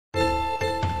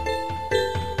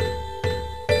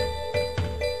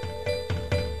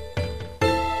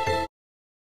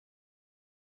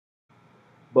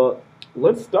But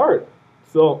let's start.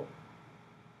 So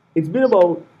it's been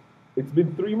about it's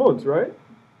been 3 months, right?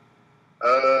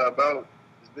 About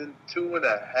it's been two and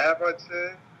a half, I'd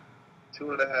say.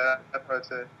 Two and a half, I'd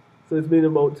say. So it's been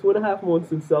about 2.5 months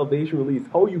since Salvation released.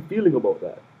 How are you feeling about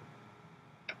that?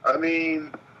 I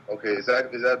mean, okay, is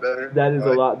that better? That is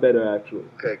a lot better, actually.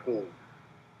 Okay, cool.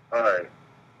 All right.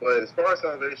 But as far as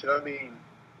salvation, I mean,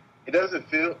 it doesn't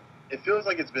feel. It feels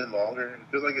like it's been longer.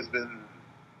 It feels like it's been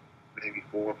maybe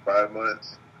 4 or 5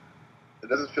 months. It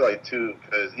doesn't feel like two,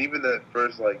 because even that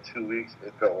first like 2 weeks,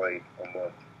 it felt like a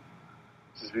month.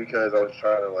 Just because I was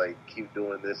trying to like keep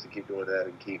doing this and keep doing that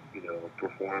and keep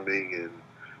performing and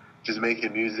just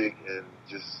making music and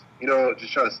just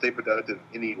trying to stay productive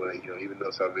anyway, even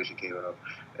though Salvation came out,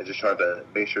 and just trying to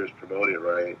make sure it's promoted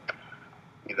right.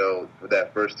 For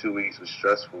that first 2 weeks was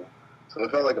stressful. So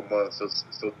it felt like a month.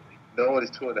 So knowing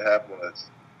it's 2.5 months,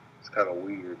 it's kind of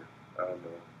weird. I don't know.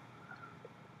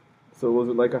 So was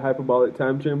it like a hyperbolic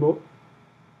time chamber?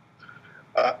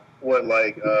 What,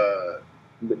 like, The-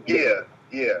 the- yeah,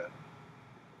 yeah,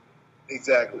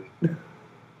 exactly.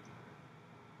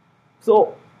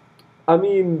 So, I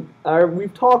mean,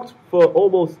 we've talked for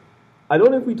almost. I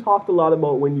don't know if we talked a lot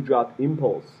about when you dropped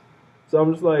Impulse. So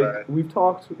I'm just like, Right. we've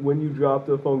talked when you dropped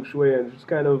the Feng Shui, and just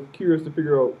kind of curious to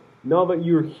figure out, now that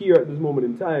you're here at this moment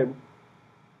in time,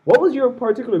 what was your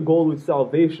particular goal with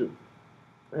Salvation?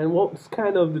 And what's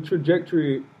kind of the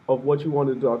trajectory of what you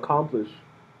wanted to accomplish?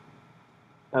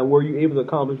 And were you able to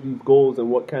accomplish these goals, and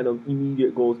what kind of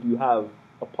immediate goals do you have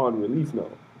upon release now?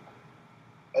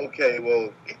 Okay,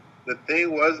 well, the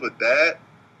thing was with that,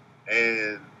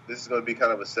 and this is going to be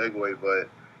kind of a segue, but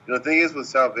the thing is with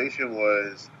Salvation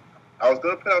was I was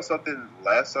going to put out something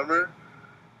last summer,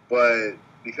 but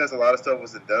because a lot of stuff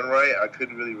wasn't done right, I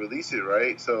couldn't really release it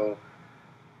right. So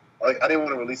like I didn't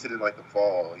want to release it in like the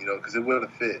fall, because it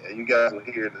wouldn't fit, and you guys will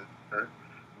hear it.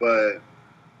 But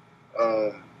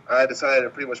I decided to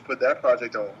pretty much put that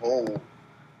project on hold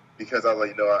because I was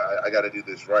like, I got to do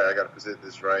this right. I got to present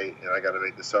this right, and I got to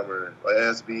make the summer. Like, it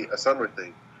has to be a summer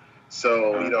thing.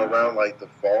 So around like the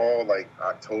fall, like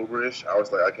Octoberish, I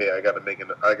was like, okay, I got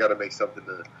to make something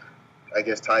to, I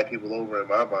guess, tie people over in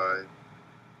my mind,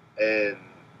 and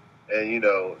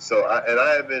so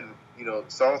I have been,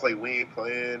 songs like We Ain't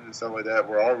Playing and stuff like that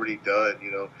were already done.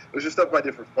 It was just stuff I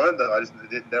did for fun though. I just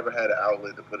didn't never had an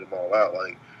outlet to put them all out.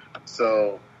 Like,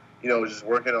 so, just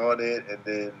working on it, and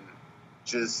then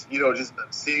just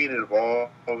seeing it evolve,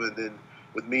 and then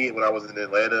with me when I was in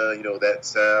Atlanta, that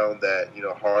sound, that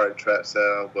hard trap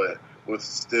sound, but with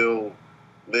still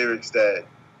lyrics that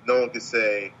no one could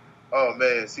say, "Oh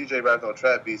man, CJ rapped on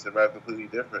trap beats and rap completely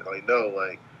different." Like, no,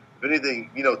 like if anything,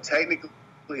 technically,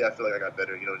 I feel like I got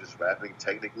better, just rapping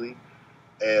technically,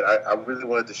 and I really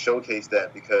wanted to showcase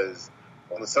that because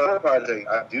on the summer project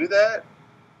I do that.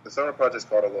 The summer project's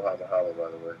called Aloha Mahalo, by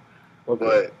the way, Okay.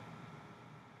 but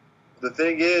the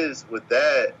thing is with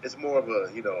that, it's more of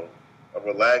a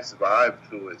relaxed vibe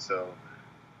to it. So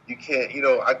you can't,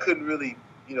 I couldn't really,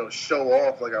 show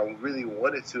off like I really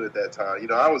wanted to at that time.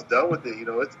 I was done with it.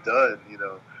 It's done.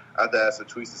 I had to add some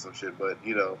tweets and some shit, but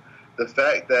the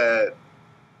fact that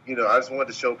I just wanted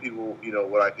to show people,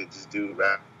 what I could just do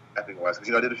rapping wise,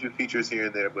 because I did a few features here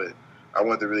and there, but I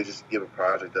wanted to really just give a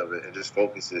project of it and just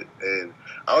focus it. And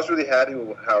I was really happy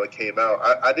with how it came out.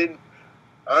 I didn't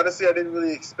honestly, I didn't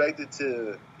really expect it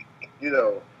to, you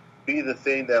know, be the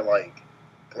thing that like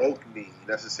broke me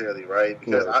necessarily, right?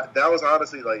 Because Right. that was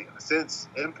honestly like since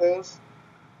Impulse,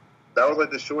 that was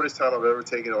like the shortest time I've ever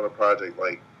taken on a project,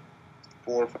 like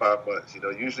 4 or 5 months.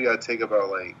 Usually I take about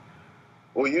like,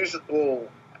 well,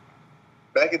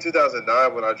 back in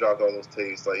 2009 when I dropped all those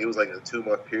tapes, like it was like a 2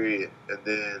 month period, and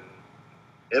then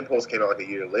Impulse came out like a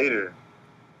year later,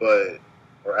 but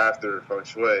or after Feng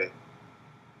Shui.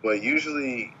 But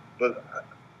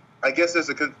I guess there's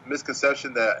a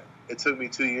misconception that it took me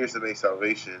 2 years to make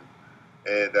Salvation,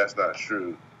 and that's not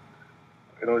true.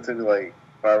 It only took me like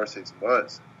 5 or 6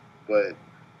 months. But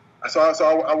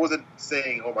I wasn't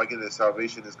saying, oh my goodness,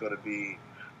 Salvation is going to be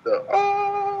the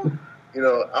oh.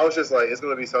 I was just like, it's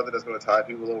going to be something that's going to tie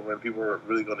people over and people are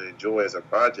really going to enjoy as a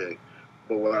project.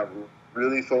 But what I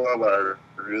really feel like, what I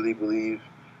really believe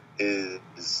is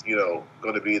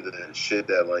going to be the shit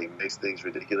that like makes things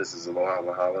ridiculous is Aloha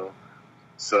Mahalo.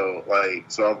 So I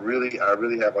really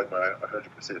have like my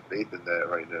 100% faith in that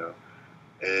right now,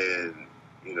 and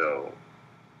you know,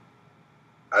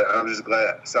 I'm just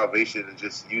glad Salvation and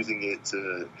just using it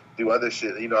to do other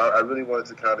shit. I really wanted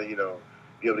to kind of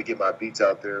be able to get my beats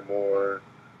out there more,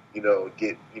 get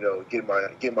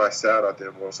my sound out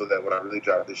there more, so that when I really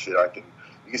drop this shit,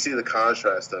 you can see the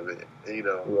contrast of it, and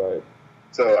Right.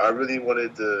 So I really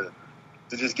wanted to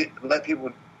just let people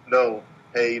know,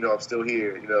 hey, I'm still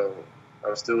here.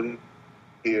 I'm still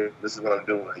here. This is what I'm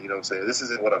doing. You know what I'm saying? This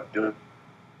isn't what I'm doing.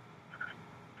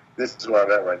 This is where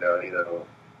I'm at right now.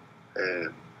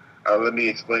 And let me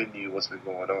explain to you what's been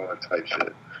going on type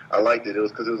shit. I liked it. It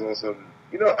was because it was on some.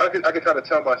 I could kind of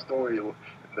tell my story in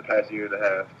the past year and a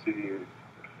half, 2 years,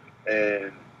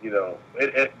 and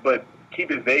but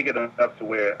keep it vague enough to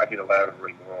where I can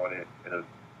elaborate more on it in the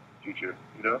future.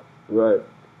 Right.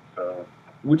 So.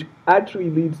 Which actually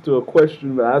leads to a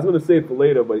question that I was going to say for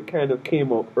later, but it kind of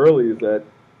came up early, is that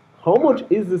how much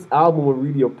is this album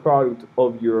really a product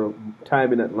of your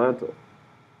time in Atlanta?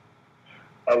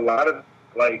 A lot of,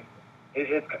 like,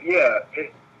 if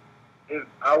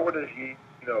I were to,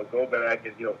 go back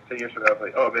and, 10 years from now, I was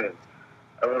like, oh man,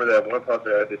 I remember that one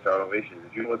concert I did Salvation.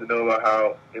 If you want to know about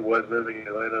how it was living in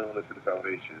Atlanta, listen to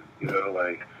Salvation.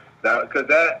 Now, because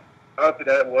honestly,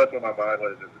 that was where my mind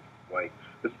was. Like,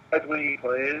 besides when he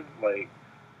playing, like,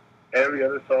 every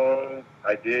other song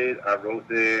I wrote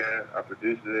there, I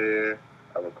produced there,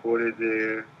 I recorded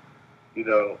there,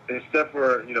 except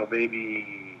for,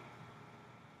 maybe,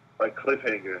 like,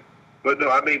 Cliffhanger. But no,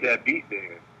 I made that beat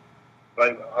there.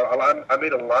 Like, I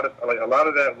made a lot of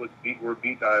that were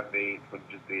beats I made from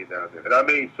just being down there. And I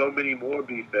made so many more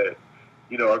beats that,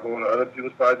 are going to other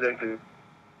people's projects and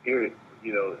hear it,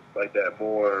 like that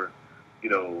more,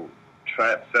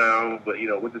 trap sound, but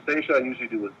with the same shit I usually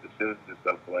do with the synths and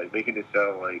stuff, like making it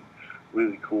sound like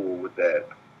really cool with that,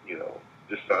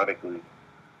 just sonically.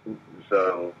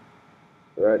 So,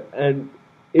 right, and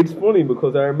it's funny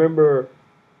because I remember,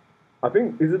 I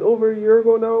think, is it over a year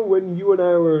ago now when you and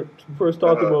I were first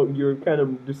talking about your kind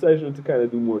of decision to kind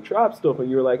of do more trap stuff, and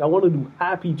you were like, I want to do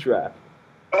happy trap.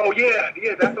 Oh yeah,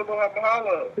 that's a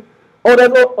Mahalo. Oh,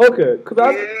 that's okay.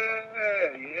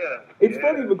 It's Yeah.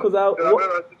 funny because I remember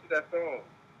I sent you that song.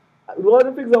 One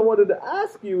of the things I wanted to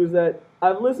ask you is that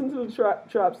I've listened to the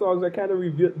trap songs I kind of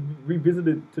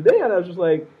revisited today, and I was just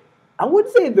like, I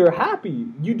wouldn't say they're happy.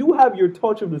 You do have your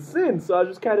touch of the synth, so I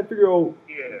just kind of figure out.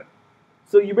 Yeah.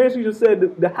 So you basically just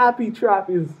said the happy trap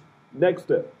is next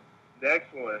step.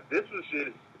 Next one. This was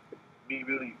just me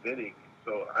really venting,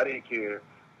 so I didn't care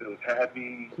if it was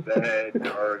happy, sad,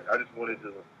 or I just wanted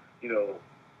to,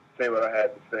 say what I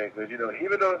had to say. Because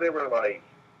even though they were like,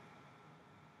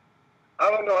 I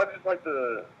don't know, I just like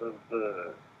the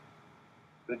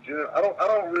general. I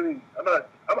don't really. I'm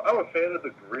a fan of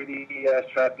the gritty ass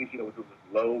trap beats, with those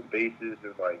low basses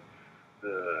and like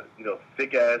the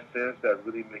thick ass synths that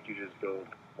really make you just go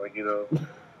like.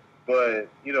 But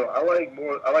I like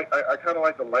more. I kind of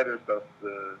like the lighter stuff.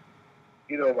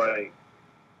 Like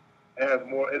it has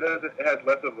more. It has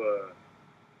less of a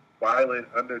violent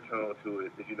undertone to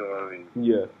it. If you know what I mean.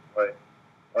 Yeah. Like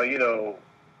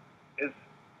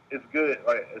it's good.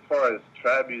 Like as far as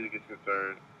trap music is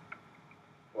concerned,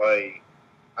 like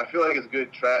I feel like it's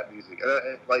good trap music,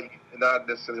 and not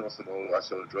necessarily on some old I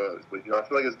sell drugs, but I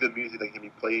feel like it's good music that can be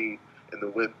played in the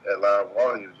whip at loud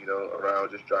volumes,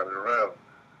 around just driving around.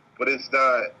 But it's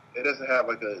not. It doesn't have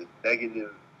like a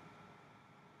negative.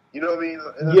 You know what I mean?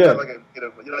 It doesn't have like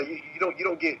you don't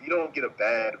get a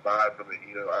bad vibe from it.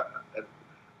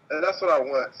 And that's what I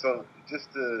want. So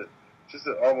just to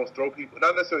almost throw people,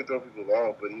 not necessarily throw people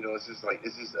off, but it's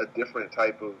just a different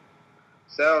type of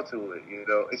sound to it,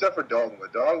 except for Dogma.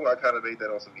 Dogma, I kind of made that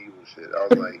on some evil shit. I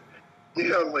was like,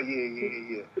 yeah.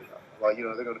 Like,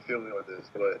 they're going to feel me on this.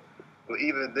 But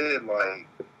even then, like,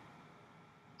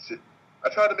 I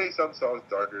try to make some songs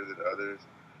darker than others,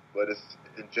 but it's,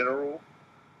 in general,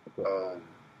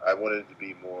 I wanted it to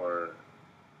be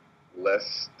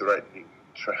less threatening,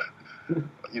 trap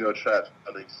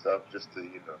sounding stuff, just to,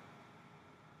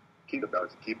 keep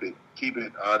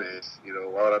it honest,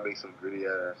 why would I make some gritty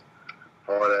ass,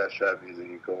 hard ass trap music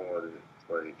and go on it? It's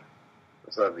like,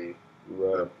 that's not me.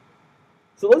 Right.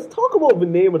 So let's talk about the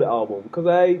name of the album, because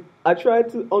I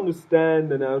tried to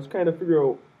understand, and I was kind of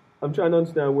I'm trying to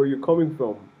understand where you're coming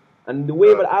from, and the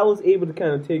way that I was able to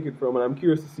kind of take it from, and I'm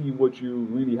curious to see what you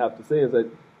really have to say, is that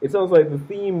it sounds like the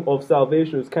theme of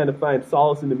Salvation is kind of find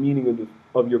solace in the meaning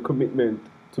of your commitment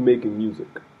to making music.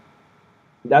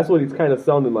 That's what it's kind of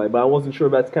sounding like, but I wasn't sure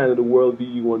if that's kind of the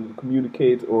worldview you wanted to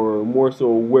communicate, or more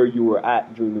so where you were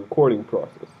at during the recording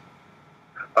process.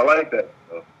 I like that.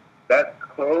 That's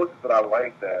close, but I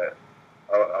like that.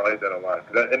 I like that a lot.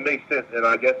 It makes sense, and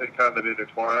I guess it kind of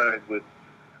intertwines with,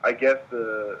 I guess,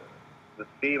 the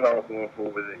theme I was going for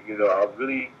with it. I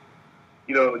really,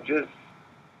 just,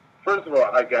 first of all,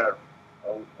 I got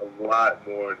a lot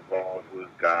more involved with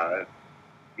God,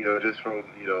 just from,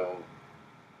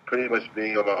 pretty much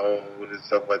being on my own and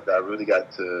stuff like that. I really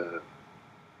got to,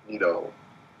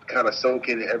 kind of soak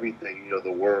in everything,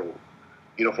 the world,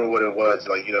 for what it was,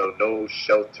 like, no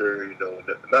shelter,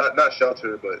 not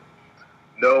shelter, but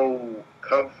no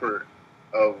comfort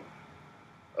of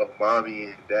mommy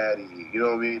and daddy, you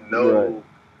know what I mean? Right.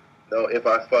 No, if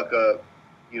I fuck up,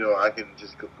 I can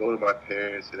just go to my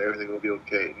parents and everything will be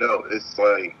okay. No, it's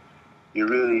like you're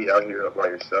really out here by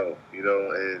yourself,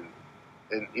 and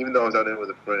even though I was out there with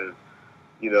a friend,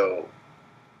 you know,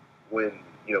 when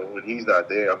when he's not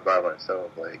there, I'm by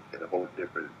myself, like in a whole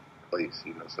different place,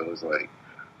 So it's like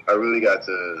I really got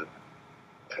to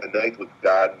connect with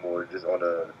God more, just on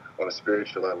a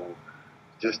spiritual level,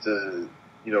 just to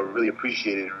really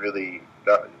appreciate it and really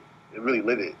not and really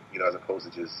live it, as opposed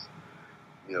to just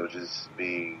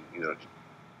being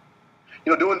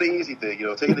doing the easy thing,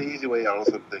 taking the easy way out on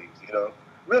some things,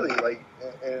 really like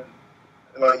and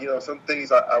like some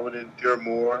things I would endure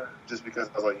more just because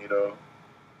I was like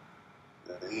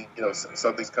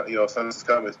something's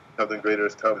coming, something greater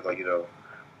is coming, like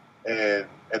and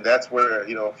that's where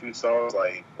a few songs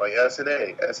like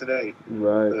S&A,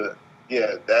 Right.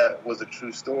 yeah, that was a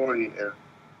true story, and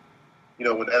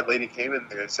when that lady came in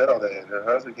there and said all that, and her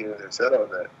husband came in there and said all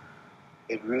that,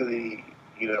 it really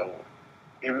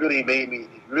it really made me,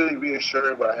 it really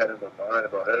reassured what I had in my mind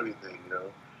about everything,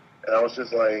 and I was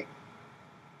just like,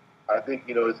 I think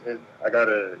I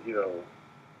gotta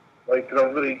like, cause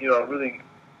I'm really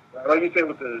like you said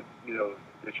with the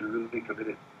that you're really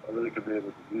committed. I'm really committed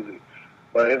with the music,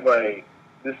 but it's like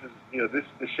this is this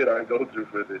is the shit I go through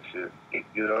for this shit,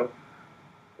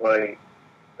 like,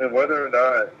 and whether or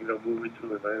not moving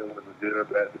to Atlanta was a good or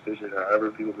bad decision,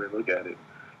 however people may look at it,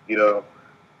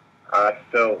 I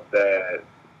felt that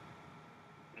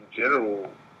in general,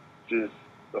 just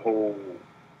the whole,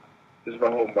 just my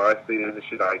whole mind state and the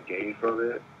shit I gained from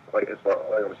it, like as far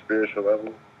like on a spiritual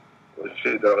level, was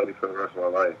shit that I'll be for the rest of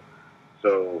my life.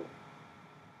 So,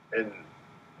 and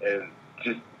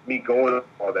just me going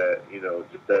all that,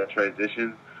 just that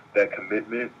transition, that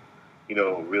commitment,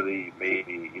 really made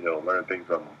me, learn things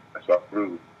from. That's why I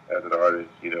grew as an artist,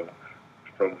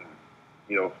 from,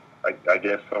 I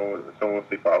guess someone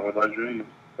say following my dreams.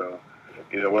 So,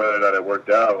 whether or not it worked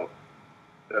out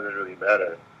doesn't really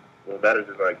matter. What matters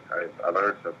is like I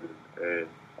learned something, and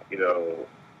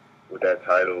with that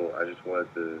title, I just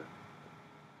wanted to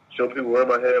show people where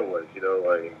my head was.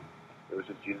 Like it was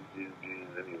just Jesus, Jesus,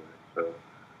 Jesus anyway. So,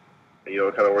 and,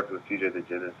 it kind of worked with CJ the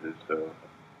Genesis. So,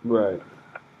 Right.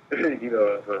 So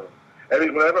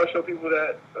whenever I show people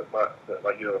that,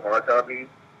 like hard copies,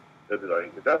 they'll be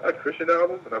like, "Is that a Christian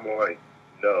album?" And I'm like,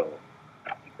 "No."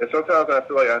 And sometimes I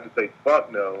feel like I have to say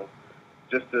 "fuck no"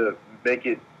 just to make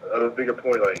it a bigger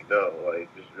point. Like no, like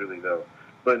just really no.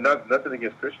 But nothing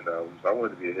against Christian albums. I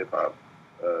wanted to be a hip hop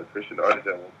Christian artist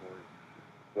at one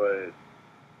point,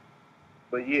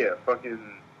 but yeah,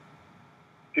 fucking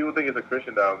people think it's a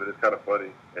Christian album, and it's kind of funny.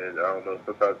 And I don't know,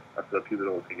 sometimes I feel like people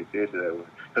don't take it seriously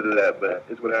because of that. But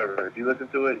it's whatever. If you listen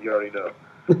to it, you already know.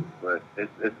 But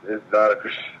it's not a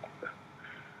Christian.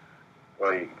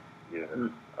 Like, yeah,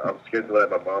 I'm scared to let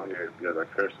my mom hear it because I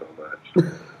curse so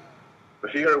much.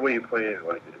 But she heard when you playing it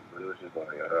like it, but it was just like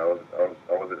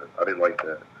I didn't like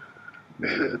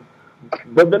that.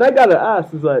 But then I gotta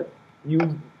ask, is like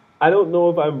I don't know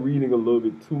if I'm reading a little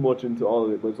bit too much into all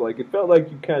of it, but it's like it felt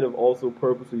like you kind of also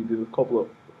purposely did a couple of,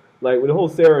 like with the whole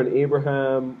Sarah and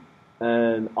Abraham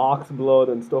and ox blood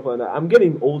and stuff like that. I'm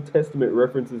getting Old Testament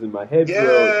references in my head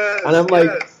throughout, and I'm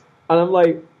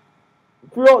like,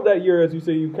 throughout that year, as you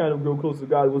say, you kind of grow close to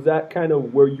God. Was that kind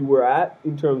of where you were at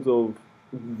in terms of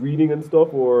reading and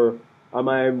stuff, or am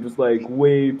I just like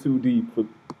way too deep for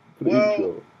the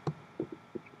intro?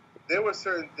 There were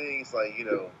certain things like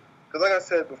because like I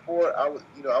said before, I was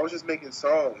just making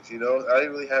songs. I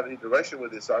didn't really have any direction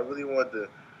with it, so I really wanted to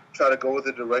try to go with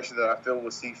the direction that I feel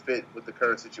would see fit with the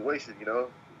current situation.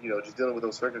 Just dealing with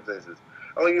those circumstances.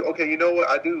 I'm like, okay, you know what?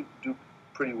 I do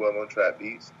pretty well on trap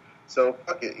beats, so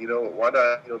fuck it. Why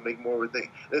not make more of a thing?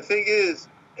 The thing is,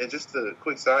 and just a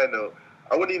quick side note,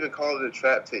 I wouldn't even call it a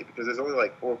trap tape because there's only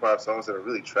like 4 or 5 songs that are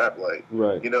really trap like.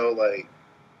 Right. Like.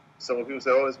 So when people say,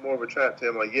 "Oh, it's more of a trap tape,"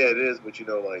 I'm like, "Yeah, it is," but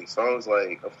like songs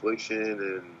like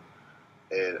 "Affliction"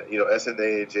 and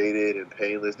S&A and "Jaded" and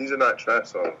 "Painless," these are not trap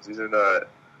songs. These are not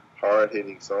hard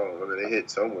hitting songs. I mean, they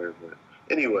hit somewhere, but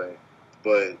anyway.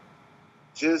 But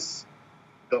just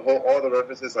all the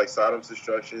references like Sodom's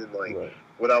Destruction, like right.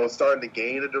 When I was starting to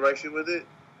gain a direction with it,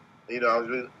 I was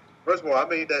really, first of all, I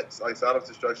made that like Sodom's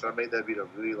Destruction. I made that beat a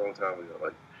really long time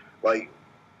ago. Like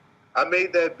I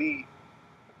made that beat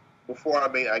before I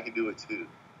made I Can Do It Too.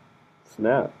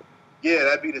 Snap. Yeah,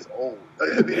 that beat is old.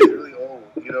 That beat is really old,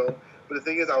 But the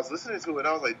thing is, I was listening to it and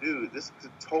I was like, dude, this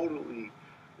could totally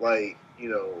like,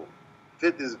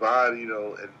 fit this vibe,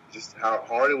 and just how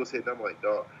hard it was hitting. I'm like,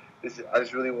 dog, I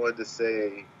just really wanted to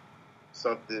say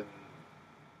something,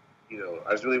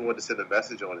 I just really wanted to send a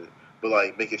message on it, but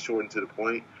like make it short and to the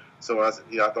point. So I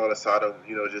thought of Sodom,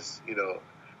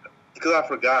 because I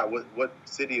forgot what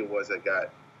city it was that got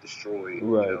destroyed,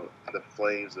 Right. the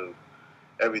flames of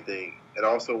everything, and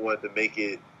also wanted to make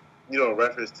it, a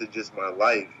reference to just my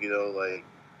life, like,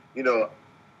 you know,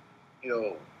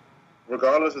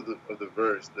 regardless of the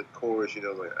verse, the chorus,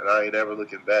 like, and I ain't ever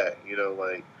looking back,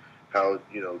 like how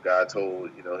God told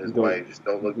his wife, just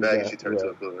don't look back, and she turned to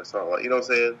a pillar of salt. Like, you know what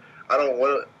I'm saying? I don't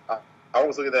want to. I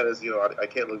always look at that as I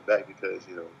can't look back because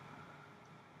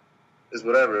it's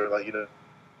whatever. Like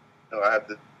I have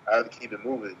to keep it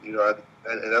moving.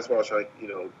 And that's why I was trying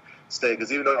to stay,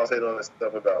 because even though I was saying all that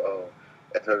stuff about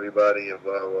F everybody and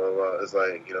blah blah blah, it's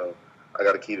like I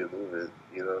got to keep it moving.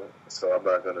 So I'm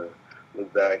not gonna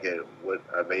look back at what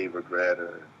I may regret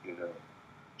or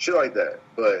shit like that.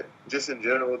 But just in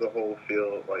general, the whole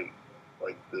feel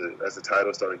as the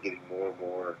title started getting more and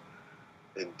more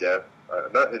in depth,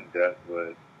 not in depth,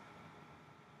 but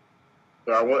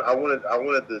I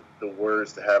wanted the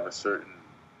words to have a certain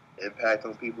impact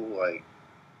on people, like,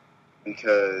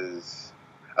 because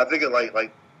I think of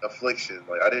like affliction.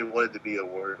 Like, I didn't want it to be a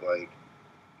word like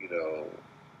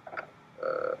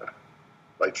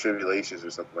like tribulations or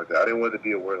something like that. I didn't want it to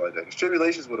be a word like that, because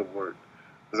tribulations would have worked,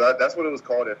 because that's what it was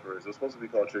called at first. It was supposed to be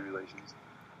called tribulations.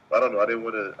 But I don't know. I didn't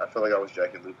want to. I felt like I was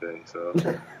Jack and Lupe, so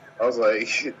I was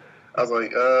like, I'm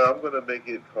gonna make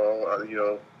it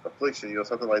called affliction,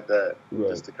 something like that, Right.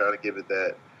 just to kind of give it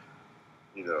that,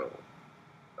 I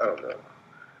don't know.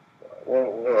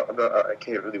 Well, I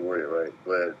can't really word it right,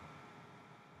 but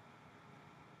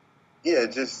yeah,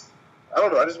 just I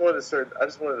don't know. I just wanted a certain. I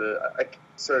just wanted a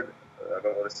certain. I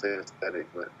don't want to say aesthetic,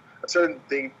 but a certain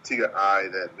thing to your eye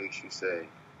that makes you say,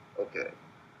 okay.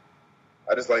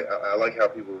 I like how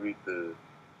people read the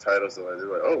titles and they're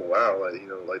like, oh wow,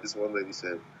 like this one lady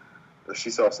said, when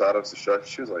she saw Sodom's Destruction,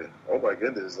 she was like, oh my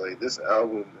goodness, like this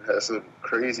album has some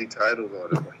crazy titles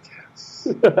on it. I'm like, yes.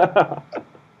 And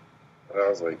I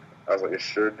was like, it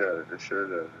sure does. It sure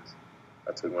does.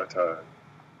 I took my time.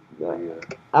 Yeah. Yeah.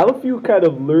 I have a few kind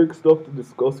of lyric stuff to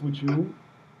discuss with you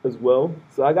as well.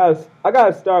 So I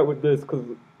gotta start with this because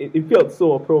it felt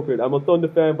so appropriate. I'm a Thunder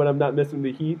fan, but I'm not messing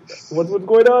with the Heat. What's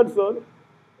going on, son?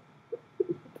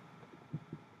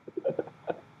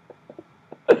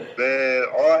 Man,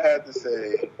 all I had to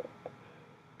say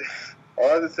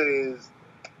is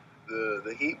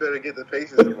the Heat better get the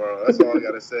Pacers tomorrow. That's all I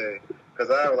gotta say. Because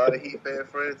I have a lot of Heat fan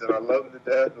friends and I love them to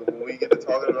death. But when we get to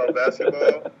talking about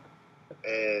basketball,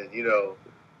 and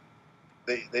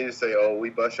they just say, "Oh, we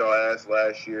bust y'all ass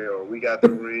last year," or "We got the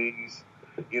rings,"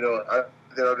 then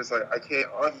I'm just like, I can't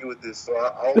argue with this, so I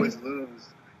always lose,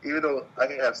 even though I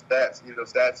can have stats.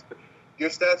 Stats. Your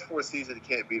stats for a season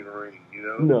can't beat a ring.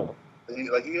 No.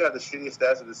 You can have the shittiest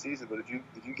stats of the season, but if you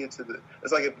get to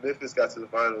it's like if Memphis got to the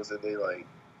finals and they like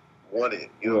won it.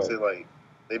 You know what I'm saying? Like,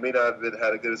 they may not have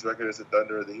had a good record as the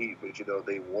Thunder or the Heat, but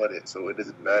they won it, so it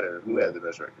doesn't matter who had the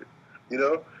best record.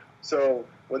 So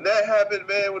when that happened,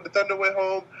 man, when the Thunder went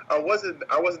home, I wasn't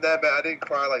that bad. I didn't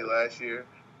cry like last year,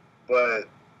 but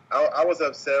I was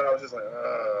upset. I was just like,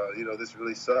 this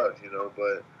really sucks,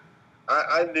 But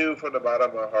I knew from the bottom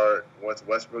of my heart once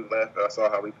Westbrook left, and I saw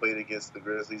how we played against the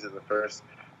Grizzlies in the first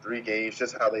 3 games,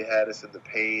 just how they had us in the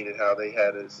pain and how they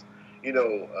had us,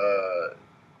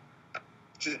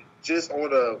 just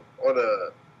on a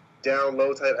down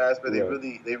low type aspect. They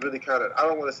really kind of, I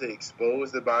don't want to say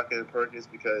exposed Ibaka and Perkins,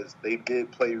 because they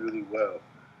did play really well.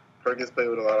 Perkins played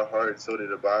with a lot of heart, and so did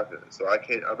Ibaka. So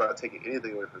I'm not taking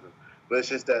anything away from them. But it's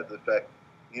just that the fact,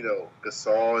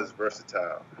 Gasol is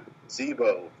versatile.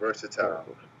 Zebo, versatile.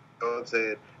 You know what I'm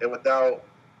saying? And without,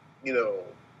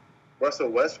 Russell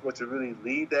Westbrook to really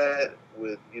lead that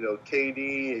with,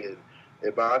 KD and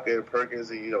Ibaka and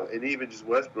Perkins and even just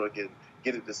Westbrook, and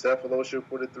get it to Cephalosha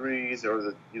for the threes or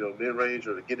the, mid range,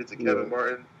 or to get it to Kevin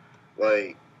Martin.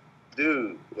 Like,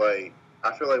 dude, like,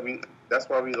 I feel like that's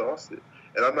why we lost it.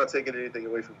 And I'm not taking anything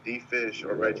away from D Fish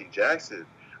or Reggie Jackson.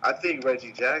 I think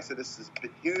Reggie Jackson, this is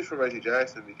huge for Reggie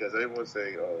Jackson, because everyone's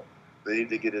saying, oh, they need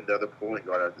to get another point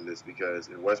guard after this, because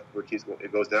if Westbrook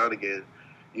it goes down again,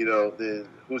 then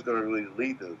who's going to really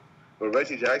lead them? But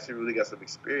Reggie Jackson really got some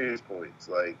experience points.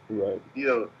 Like,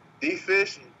 D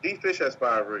Fish has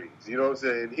 5 rings. You know what I'm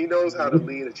saying? He knows how to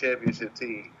lead a championship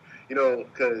team.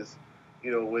 Because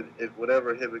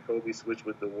whenever him and Kobe switch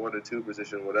with the 1 or 2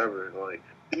 position, whatever, like,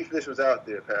 D Fish was out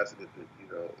there passing it to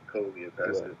Kobe and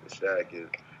passing it to Shaq and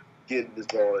getting this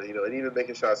ball, and even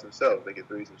making shots himself, making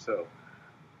threes himself.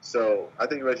 So I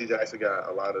think Reggie Jackson got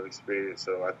a lot of experience.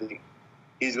 So I think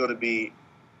he's going to be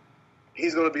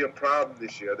a problem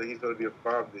this year. I think he's going to be a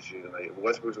problem this year. Like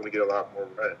Westbrook's going to get a lot more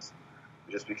rest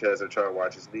just because they're trying to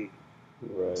watch his knee.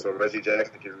 Right. So Reggie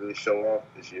Jackson can really show off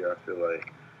this year, I feel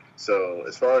like. So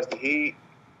as far as the Heat,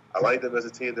 I like them as a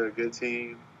team. They're a good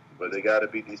team, but they got to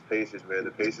beat these Pacers, man.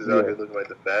 The Pacers out here looking like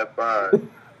the Fab Five,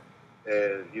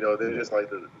 and they're just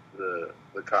like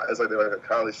it's like they're like a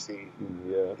college team.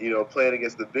 Yeah. Playing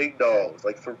against the big dogs,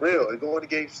 like for real, and going to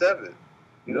Game 7.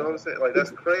 You know what I'm saying? Like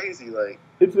that's crazy. Like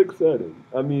it's exciting.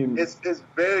 I mean, it's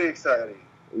very exciting.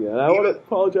 Yeah, and I want to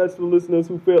apologize to the listeners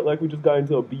who felt like we just got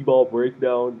into a b-ball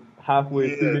breakdown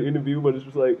halfway through the interview, but it's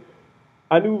just like,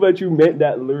 I knew that you meant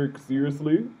that lyric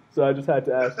seriously, so I just had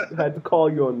to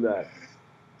call you on that.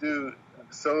 Dude,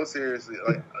 so seriously.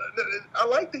 Like, I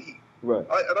like the Heat. Right. And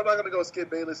I'm not going to go Skip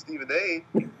Bayless, Stephen A.,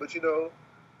 but, the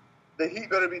Heat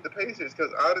better beat the Pacers,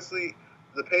 because honestly,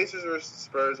 the Pacers versus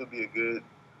Spurs would be a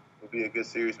good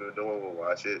series, but no one will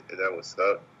watch it, and that would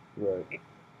suck. Right.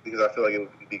 Because I feel like it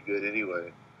would be good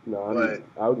anyway. No,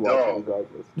 I would watch it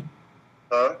regardless.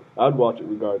 Huh? I'd watch it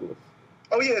regardless.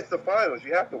 Oh, yeah, it's the finals.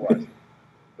 You have to watch it.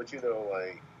 But,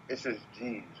 it's just,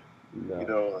 geez.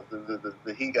 No.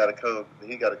 The Heat got to come. The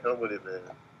Heat got to come with it, man.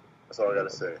 That's all I got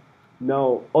to say.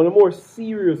 Now, on a more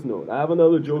serious note, I have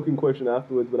another joking question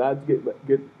afterwards, but I have to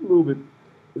get a little bit,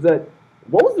 is that,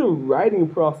 what was the writing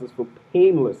process for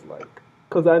Painless like?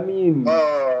 Because, I mean,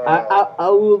 I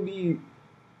will be...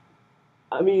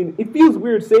 I mean, it feels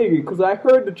weird saying it because I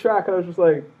heard the track and I was just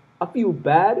like, I feel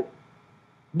bad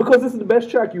because this is the best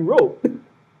track you wrote.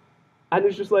 And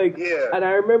it's just like, and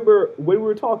I remember when we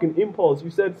were talking Impulse, you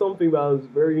said something that was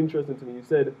very interesting to me. You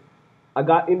said, I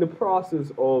got in the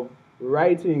process of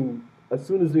writing as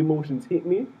soon as the emotions hit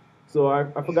me. So I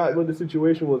forgot what the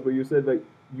situation was, but you said like,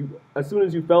 as soon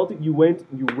as you felt it, you went,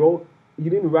 you wrote. You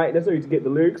didn't write necessarily to get the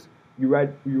lyrics. You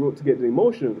wrote to get the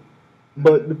emotion.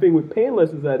 But the thing with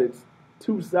Painless is that it's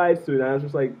two sides to it, and I was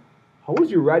just like, how was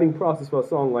your writing process for a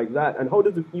song like that, and how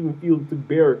does it even feel to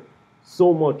bear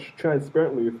so much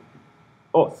transparently with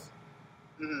us?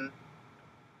 Mm-hmm.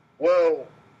 Well,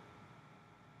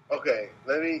 okay,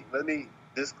 let me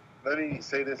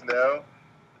say this now.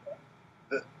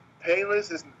 The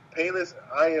Painless.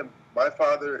 My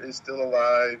father is still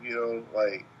alive.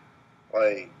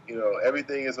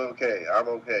 Everything is okay. I'm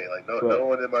okay. Like no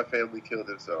one in my family killed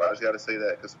himself. I just got to say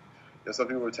that because. Some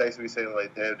people were texting me saying,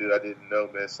 like, damn, dude, I didn't know,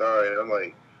 man, sorry. And I'm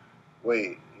like,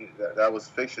 wait, that was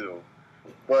fictional.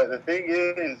 But the thing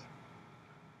is,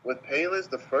 with Painless,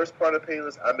 the first part of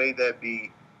Painless, I made that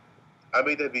beat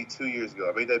 2 years ago.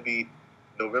 I made that beat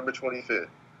November 25th.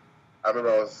 I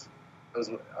remember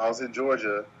I was in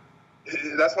Georgia.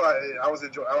 That's why I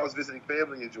was visiting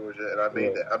family in Georgia, and I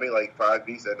made like 5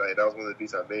 beats that night. That was one of the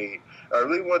beats I made. I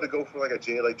really wanted to go for like a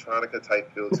Jay Electronica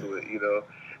type feel to it,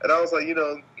 And I was like,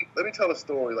 let me tell a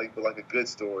story, but a good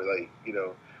story,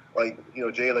 Jay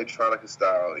Electronica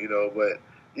style, but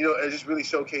and just really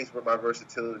showcase my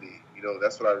versatility.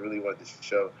 That's what I really wanted to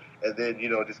show, and then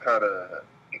just kind of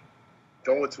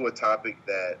go into a topic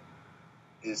that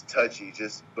is touchy,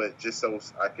 just so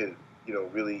I could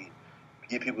really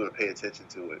get people to pay attention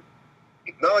to it.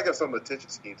 Not like some attention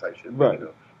scheme type shit. Right.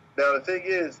 Now the thing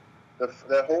is,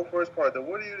 that whole first part,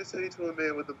 what are you to say to a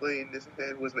man with a blade in his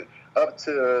hand was up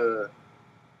to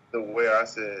the where I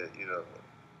said,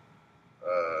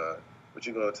 what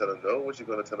you gonna tell him no? What you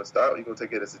gonna tell him stop? You gonna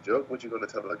take it as a joke? What you gonna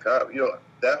tell the cop?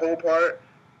 That whole part,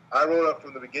 I wrote up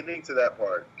from the beginning to that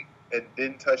part and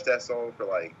didn't touch that song for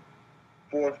like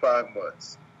 4 or 5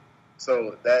 months.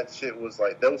 So that shit was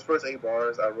like, those first 8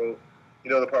 bars I wrote,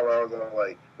 the part where I was on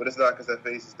like, but it's not because that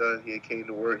face is done. He came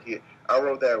to work. I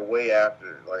wrote that way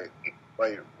after, like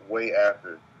way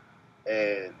after.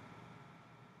 And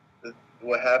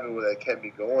what happened with that kept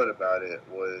me going about it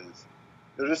was,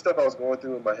 there was just stuff I was going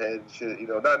through in my head and shit,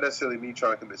 not necessarily me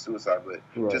trying to commit suicide, but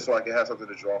just so I could have something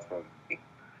to draw from.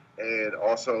 And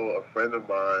also a friend of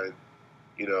mine,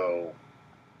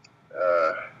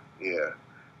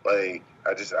 I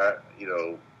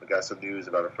got some news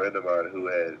about a friend of mine who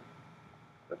had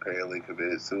apparently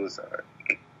committed suicide,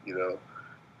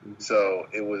 So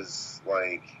it was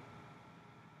like,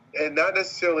 and not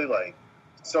necessarily like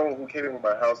someone who came over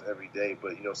my house every day,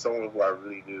 but, someone who I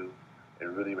really knew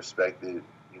and really respected,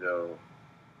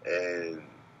 and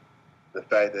the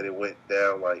fact that it went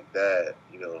down like that,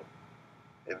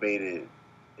 it made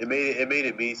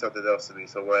it mean something else to me.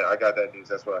 So when I got that news,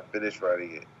 that's when I finished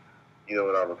writing it,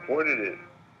 when I recorded it.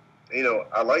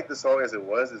 I liked the song as it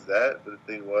was, but the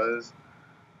thing was,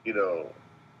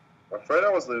 my friend I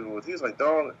was living with, he was like,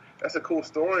 dog, that's a cool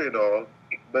story and all,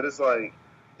 but it's like,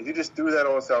 if you just threw that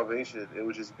on Salvation, it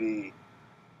would just be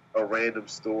a random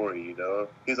story, you know.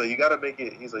 He's like, you gotta make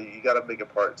it. He's like, you gotta make a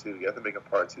part two. You have to make a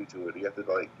part two to it. You have to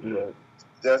like, Right.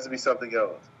 there has to be something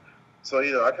else. So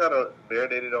I kind of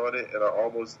marinated on it, and I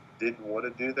almost didn't want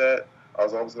to do that. I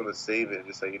was almost going to save it and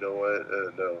just say, you know what,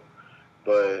 no.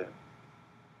 But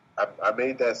I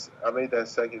made that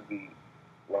second beat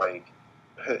like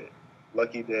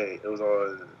lucky day. It was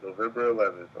on November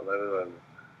 11th,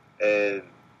 11/11,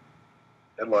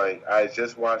 and like I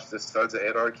just watched the Sons of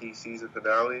Anarchy season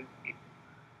finale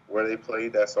where they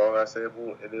played that song I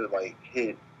sampled, and it like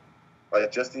hit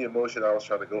like just the emotion I was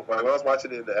trying to go. Like, when I was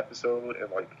watching it in the episode,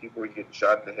 and like people were getting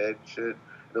shot in the head and shit, and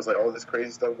it was like all this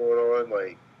crazy stuff going on,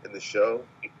 like in the show.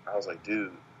 I was like,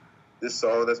 dude, this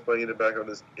song that's playing in the background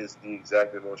is the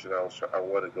exact emotion I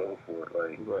want to go for.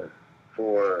 Like, Right.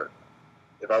 for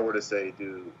if I were to say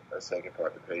do a second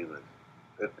part to Painless,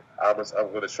 I'm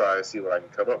going to try and see what I can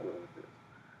come up with this.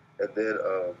 And then,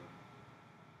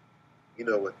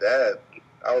 with that,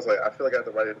 I was like, I feel like I have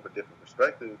to write it from a different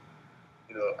perspective.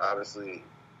 Obviously,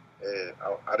 and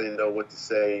I didn't know what to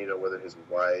say. Whether his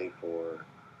wife or,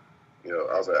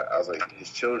 I was like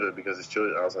his children, because his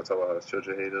children. I was like talking about how his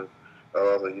children hate him. I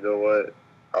was like, you know what?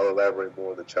 I'll elaborate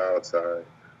more on the child side,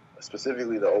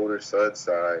 specifically the older son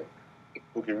side,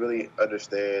 who can really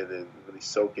understand and really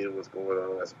soak in what's going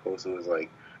on, as opposed to his like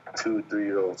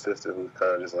 2-3-year-old sister who's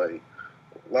kind of just like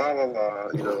la la la,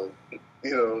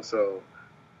 So,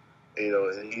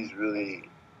 and he's really.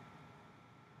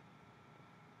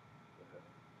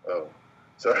 Oh,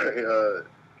 sorry.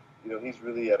 He's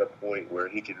really at a point where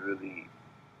he can really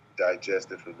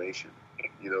digest information.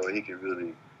 And he can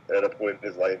really, at a point in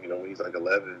his life, when he's like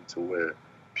 11, to where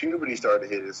puberty started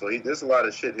to hit it. So there's a lot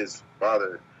of shit his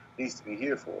father needs to be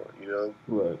here for.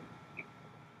 Right.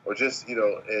 Or just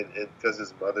and because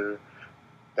his mother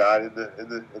died in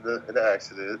the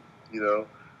accident.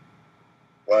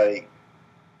 Like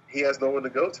he has no one to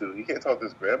go to. He can't talk to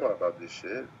his grandma about this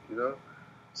shit.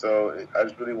 So I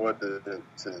just really wanted to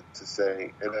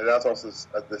say, and that's also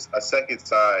a second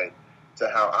side to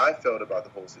how I felt about the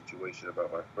whole situation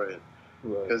about my friend.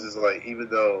 Right. Because it's like, even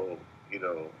though,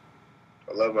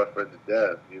 I love my friend to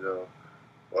death,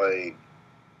 like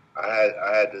I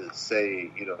had to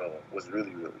say, what's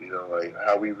really real, like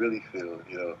how we really feel,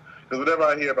 because whenever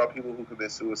I hear about people who commit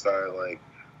suicide, like,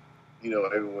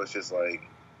 everyone's just like,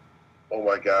 oh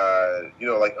my God,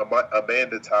 like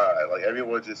Amanda Todd, like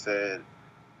everyone just said,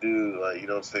 dude, like,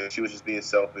 what I'm saying, she was just being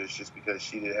selfish just because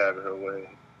she didn't have it her way,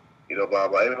 blah,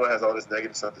 blah. Everyone has all this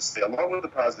negative stuff to say, along with the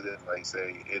positive, like,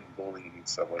 say, in bullying and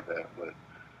stuff like that. But,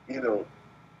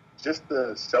 just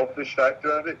the selfish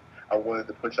factor of it, I wanted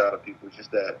to push out of people,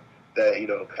 just that kind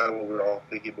of what we're all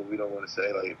thinking, but we don't want to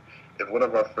say, like, if one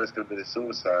of our friends committed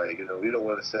suicide, we don't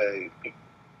want to say,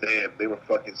 damn, they were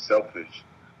fucking selfish.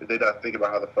 If they not think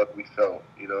about how the fuck we felt,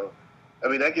 I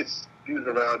mean, that gets spewed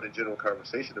around in general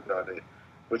conversation about it.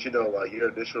 But, like, your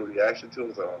initial reaction to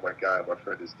it is like, oh my God, my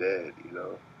friend is dead,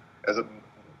 As a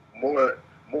more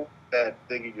that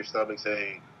thing in your stomach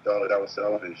saying, dog, that was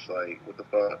selfish, like, what the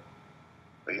fuck?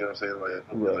 Like, what I'm saying? Like,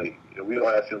 right. We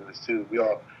all have feelings too. We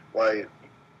all, like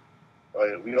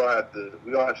we all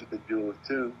have shit to deal with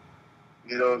too.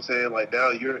 You know what I'm saying? Like,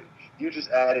 now you just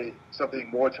added something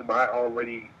more to my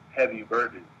already heavy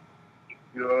burden.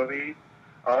 You know what I mean?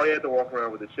 I already had to walk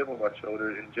around with a chip on my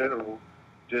shoulder in general,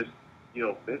 just,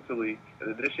 mentally, and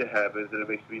then this shit happens, and it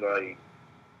makes me like,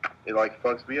 it like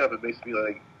fucks me up. It makes me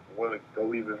like want to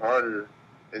go even harder,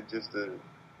 and just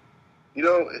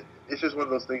it's just one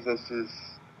of those things that's just,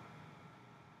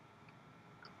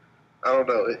 I don't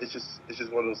know. It's just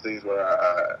one of those things where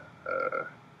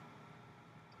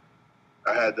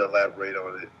I had to elaborate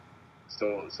on it,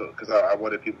 so because I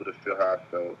wanted people to feel how I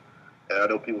felt, and I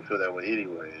know people feel that way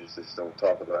anyway. It's just don't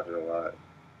talk about it a lot.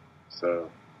 So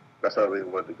that's what I really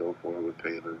wanted to go for with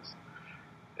Painless.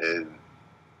 And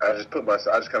I just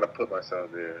kind of put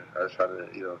myself there. I was trying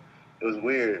to, it was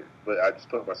weird, but I just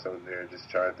put myself there and just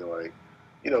tried to, like,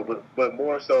 but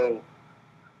more so,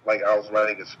 like, I was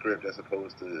writing a script as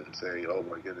opposed to saying, oh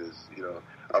my goodness, I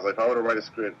was like, if I were to write a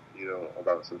script,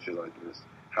 about some shit like this,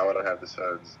 how would I have the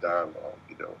son's dialogue,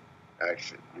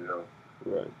 action,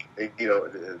 Right. And,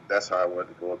 and that's how I wanted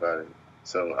to go about it.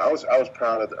 So I was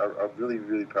proud of I'm really,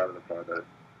 really proud of the product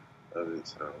of it.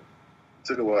 So it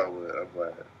took a while, but I'm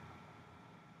glad.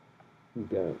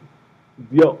 Okay.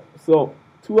 Yo, so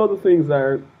two other things that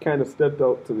are kind of stepped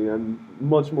out to me, and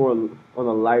much more on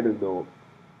a lighter note.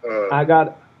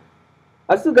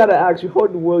 I still gotta ask you, how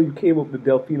in the world you came up with the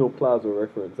Delfino Plaza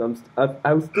reference?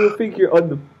 I still think you're on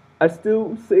the. I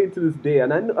still say it to this day,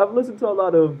 and I've listened to a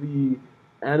lot of the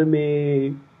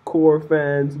anime hardcore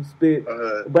fans who spit,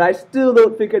 Uh, but I still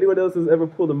don't think anyone else has ever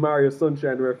pulled a Mario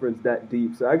Sunshine reference that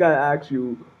deep. So I gotta ask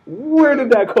you, where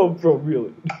did that come from,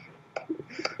 really?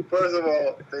 First of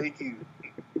all, thank you,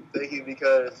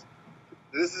 because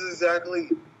this is exactly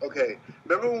okay.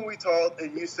 Remember when we talked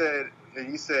and you said,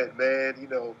 man,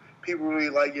 people really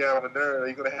like you. I'm a nerd. Are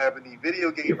you gonna have any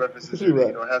video game references in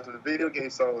it? Right. Have some video game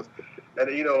songs. And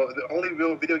the only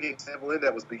real video game sample in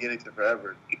that was Beginning to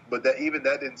Forever. But that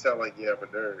didn't sound like Yeah, I'm a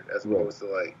Nerd, as opposed to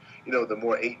like the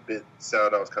more 8-bit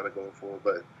sound I was kind of going for.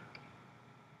 But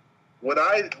when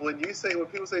people say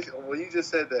when you just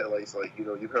said that, like it's like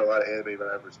you've heard a lot of anime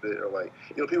rappers spit, or like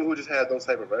people who just had those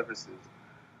type of references.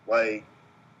 Like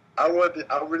I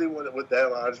really wanted with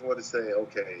that line. I just wanted to say,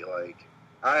 okay, like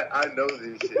I know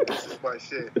this shit. This is my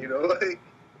shit. Like.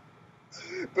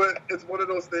 But it's one of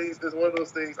those things. It's one of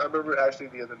those things. I remember actually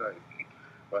the other night,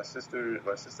 my sister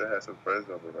had some friends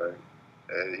over, right?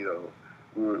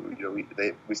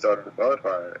 And we started a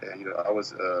bonfire, and I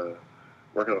was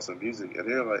working on some music, and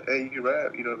they're like, "Hey, you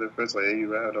rap?" Their friends like, "Hey,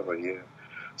 you rap?" And I'm like, "Yeah."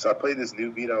 So I played this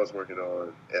new beat I was working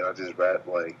on, and I just rapped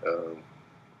like the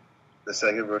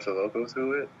second verse of Loco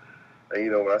to it. And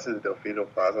when I said the Delfino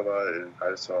Plaza line, and I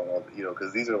just saw all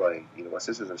because these are like my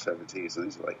sisters are 17, so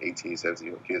these are like 18,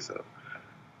 17-year-old kids. So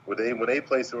when they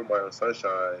played Super Mario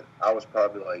Sunshine, I was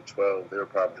probably like 12. They were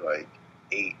probably like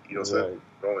 8. So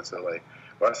going to like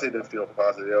when I say Delfino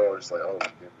Plaza, they're all just like, oh my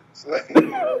goodness,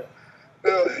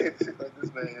 like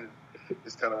this man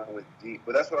just kind of went deep.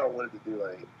 But that's what I wanted to do.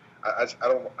 Like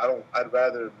I'd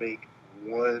rather make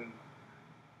one,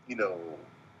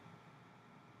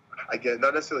 I guess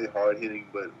not necessarily hard hitting,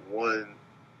 but one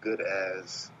good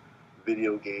ass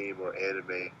video game or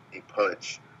anime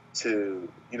punch to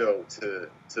to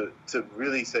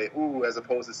really say ooh, as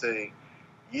opposed to saying,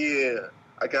 yeah,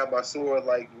 I got my sword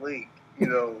like Link,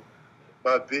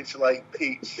 my bitch like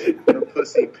Peach, her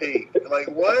pussy pink. Like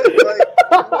what? Like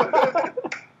what?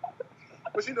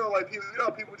 But like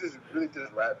people just really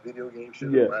just rap video game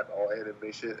shit or rap all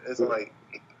anime shit. It's like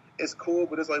it's cool,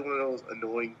 but it's like one of those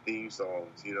annoying theme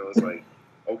songs. It's like,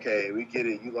 okay, we get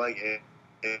it. You like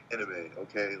anime,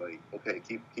 okay? Like, okay,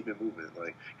 keep it moving.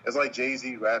 Like, it's like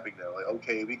Jay-Z rapping now. Like,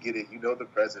 okay, we get it. The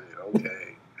president,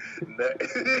 okay.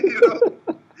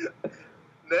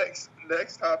 Next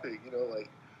topic.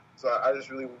 Like, so I just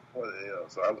really want to,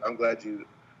 So I'm glad you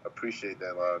appreciate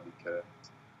that line because,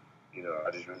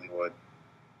 I just really want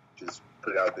to just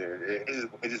put it out there. It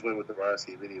just went with the Ryan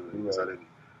C video because I didn't,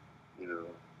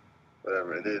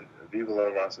 whatever. And then Viva La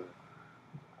Raza.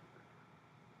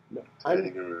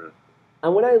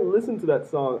 And when I listen to that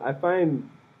song, I find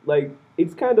like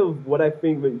it's kind of what I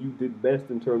think that you did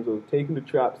best in terms of taking the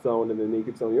trap sound and then make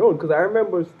it sound your own. Because I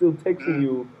remember still texting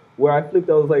you where I flipped.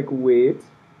 I was like, wait,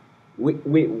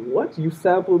 what? You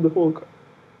sampled the whole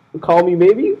 "Call Me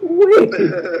Maybe"? Wait.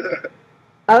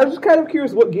 I was just kind of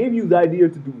curious what gave you the idea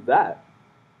to do that.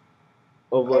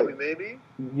 Of Call Me Maybe?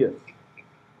 Yes.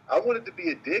 I wanted to be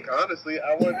a dick, honestly.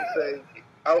 I wanted to say,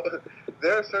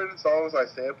 there are certain songs I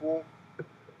sample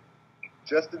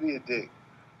just to be a dick.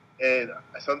 And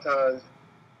sometimes,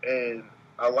 and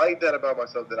I like that about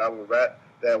myself, that I would rap,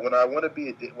 that when I want to be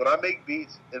a dick, when I make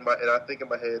beats and I think in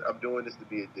my head, I'm doing this to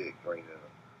be a dick right now.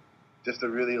 Just to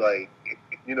really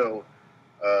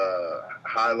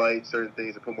highlight certain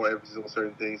things and put more emphasis on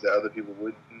certain things that other people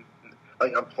wouldn't.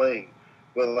 Like, I'm playing.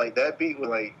 But like that beat was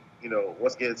like,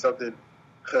 once again, something,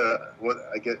 what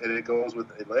I get, and it goes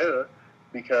with Atlanta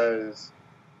because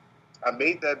I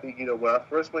made that beat. When I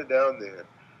first went down there,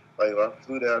 like when I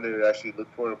flew down there to actually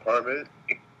look for an apartment,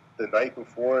 the night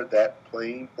before that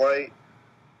plane flight,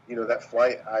 that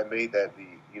flight, I made that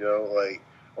beat. Like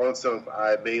on some,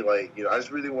 I made like, I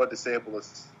just really wanted to sample a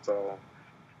song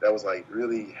that was like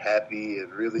really happy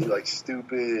and really like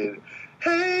stupid. And,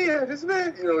 hey, I just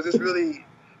met, just really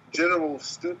general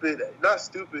stupid, not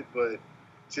stupid, but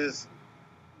just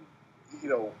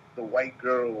the white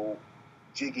girl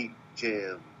jiggy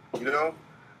jam,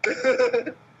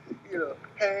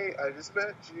 hey, I just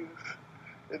met you,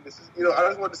 and this is, I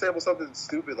just wanted to sample something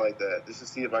stupid like that just to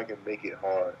see if I can make it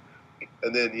hard,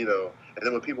 and then and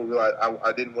then when people realize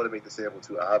I didn't want to make the sample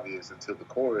too obvious until the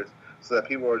chorus, so that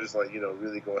people are just like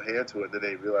really going hand to it, and then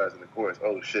they realize in the chorus,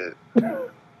 oh shit,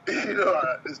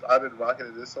 I've been rocking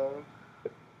in this song,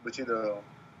 but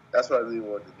that's what I really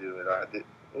wanted to do, and I did.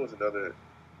 There was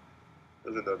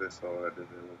another song I did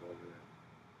there.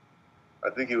 I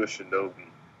think it was Shinobi.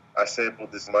 I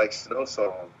sampled this Mike Snow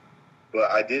song,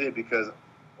 but I did it because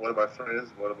one of my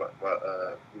friends, one of my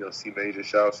C Major,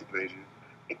 shout out C Major,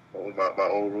 my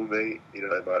old roommate, and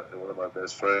one of my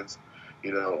best friends,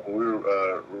 when we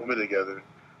were rooming together,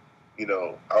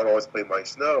 I would always play Mike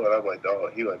Snow, and I'm like,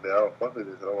 dog, he like, man, I don't fuck with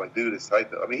this. And I'm like, dude, it's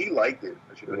tight though. I mean, he liked it,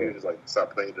 but he was just like,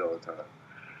 stop playing it all the time.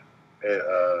 And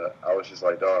I was just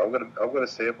like, dog, I'm gonna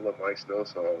sample a Mike Snow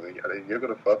song, and you're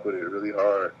gonna fuck with it really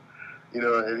hard,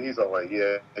 And he's all like,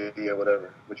 yeah,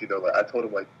 whatever. But like I told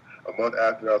him like a month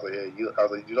after, I was like,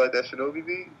 you like that Shinobi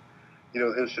beat? It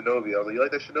was Shinobi. I was like, you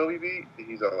like that Shinobi beat? And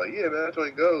he's all like, yeah, man, that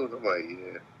joint goes. I'm like,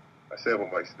 yeah. I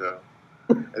sampled Mike Snow.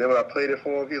 And then when I played it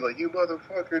for him, he was like, you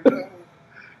motherfucker, no.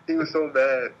 He was so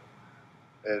mad.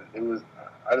 And it was,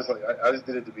 I just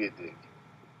did it to be a dick.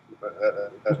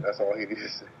 That's all he needed to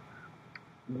say.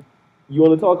 You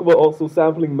want to talk about also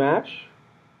sampling MASH?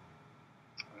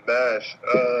 MASH.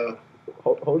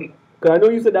 Because I know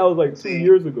you said that was like 2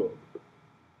 years ago.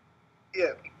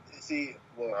 Yeah. See,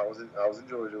 well, I was in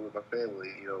Georgia with my family.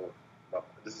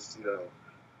 This is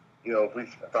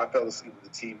if I fell asleep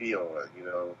with the TV on,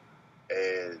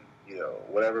 and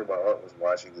whatever my aunt was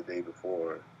watching the day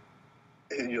before,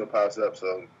 it pops up.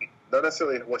 So not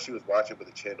necessarily what she was watching, but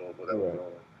the channel that was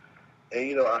on.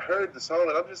 And I heard the song,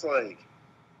 and I'm just like,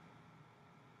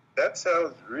 that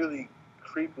sounds really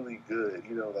creepily good.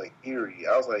 Like eerie.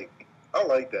 I was like, I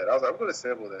like that. I was like, I'm going to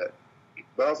sample that.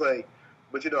 But I was like,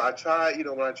 but I tried.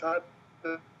 When I tried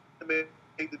to make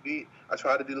the beat, I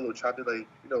tried to do the little chop it, like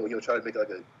try to make like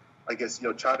a, I guess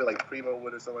chop it like Primo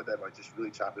would or something like that, like just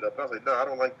really chop it up. And I was like, no, I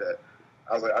don't like that.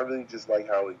 I was like, I really just like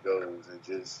how it goes, and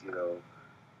just I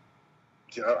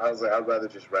was like, I'd rather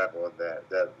just rap on that,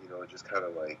 just kind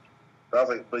of like. But I was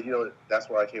like, but that's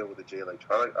why I came up with the J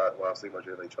Electronic. When I was thinking about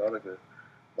J Electronica,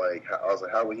 like I was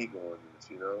like, how would he go on this,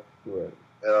 Right.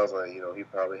 And I was like, he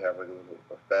probably have like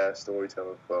a fast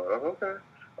storytelling flow. And I'm like, okay,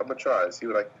 I'm gonna try and see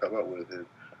what I can come up with, and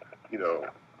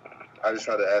I just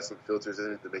tried to add some filters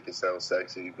in it to make it sound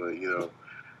sexy, but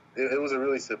it was a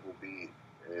really simple beat,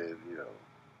 and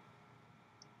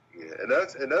yeah, and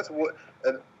that's more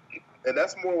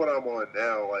what I'm on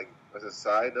now. Like as a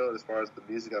side note, as far as the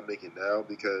music I'm making now,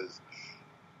 because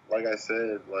like I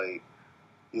said, like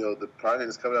the project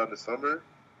is coming out in the summer,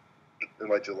 in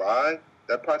like July.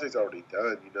 That project's already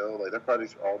done, like that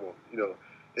project's almost,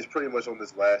 it's pretty much on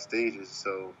this last stages.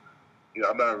 So,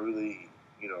 I'm not really,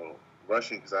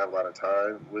 rushing because I have a lot of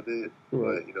time with it.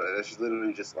 Right. But, and it's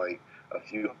literally just like a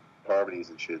few harmonies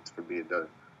and shit from being done.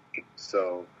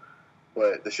 So,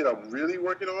 but the shit I'm really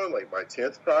working on, like my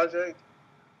 10th project,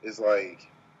 is like,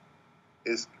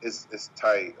 it's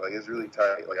tight. Like, it's really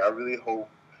tight. Like, I really hope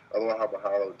Aloha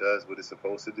Mahalo does what it's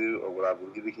supposed to do, or what I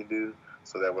believe it can do,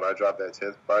 so that when I drop that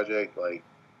 10th project, like,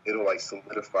 it'll like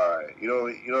solidify. You know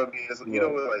what I mean? It's,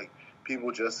 when like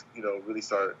people just really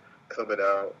start coming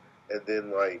out, and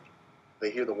then like they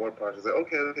hear the one project, like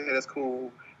okay, that's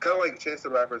cool. Kind of like Chance the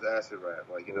Rapper's Acid Rap.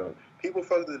 Like people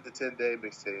fucked with the 10-day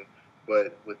mixtape,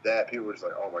 but with that, people were just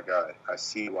like, oh my god, I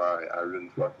see why I really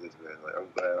fucked this, man. Like I'm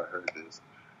glad I heard this.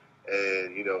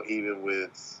 And even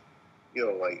with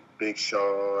like Big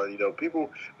Sean,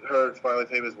 people heard Finally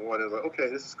Famous 1 and was like, okay,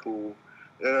 this is cool.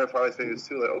 And then heard Finally Famous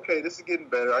 2, like, okay, this is getting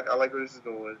better. I like where this is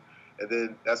going. And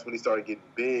then that's when he started getting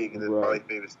big. And then Finally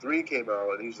Famous 3 came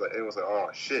out, and he was like, everyone was like,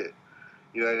 oh shit.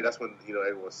 And that's when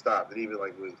everyone stopped. And even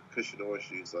like with Cushion Orange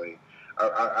Juice, like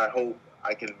I hope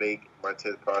I can make my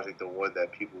 10th project the one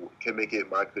that people can make it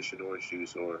my Cushion Orange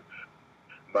Juice, or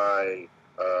my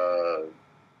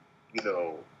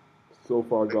So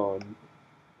Far Gone.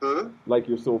 Huh? Like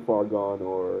You're So Far Gone,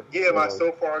 or my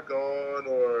So Far Gone,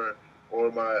 or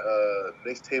my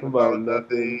mixtape about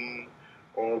nothing,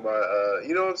 or my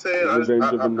you know what I'm saying?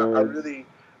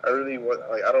 I really want,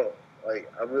 like, I don't,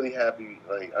 like, I'm really happy.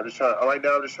 Like, I'm just trying right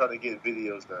now. I'm just trying to get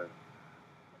videos done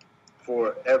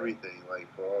for everything, like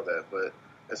for all that. But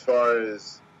as far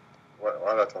as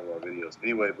I'm not talking about videos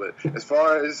anyway. But as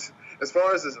far as this,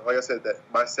 like I said, that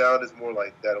my sound is more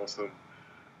like that on some.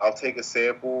 I'll take a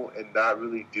sample and not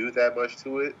really do that much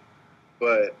to it,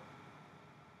 but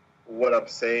what I'm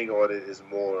saying on it is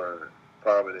more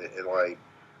prominent, and like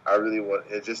I really want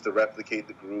it just to replicate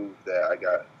the groove that I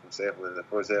got from sampling it.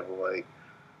 For example,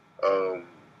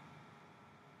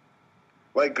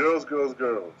 like Girls, Girls,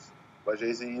 Girls by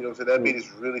Jay-Z, you know what I'm saying? That beat is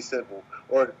really simple.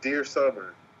 Or Dear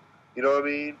Summer, you know what I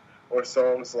mean? Or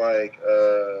songs like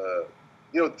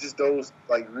just those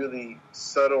like really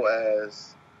subtle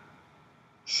as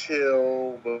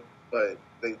chill, but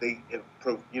they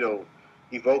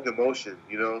evoke emotion,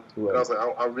 Right. And I was like,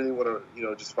 I really want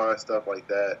to, just find stuff like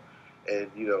that,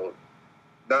 and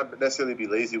not necessarily be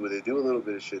lazy with it, do a little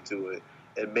bit of shit to it,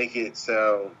 and make it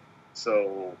sound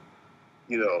so,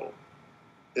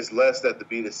 it's less that the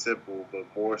beat is simple, but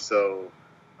more so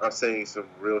I'm saying some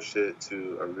real shit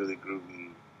to a really groovy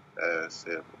ass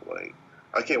sample, like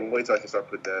I can't wait till I can start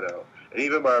putting that out. And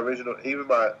even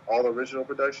my all original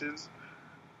productions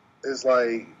is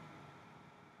like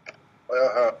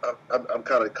I'm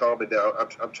kind of calming down.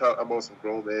 I'm on some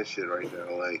grown man shit right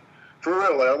now. Like for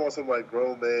real, like I'm on some like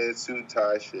grown man suit and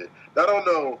tie shit. I don't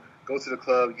know. Go to the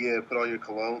club, yeah, put on your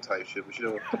cologne type shit, but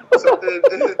something,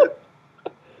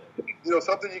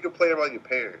 something you can play around your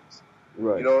parents.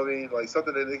 Right. You know what I mean? Like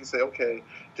something that they can say, okay,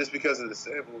 just because of the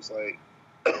samples. Like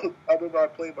I remember I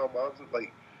played my mom's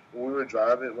like when we were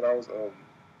driving when I was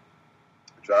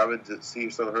driving to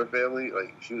see some of her family.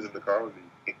 Like she was in the car with me.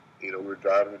 We were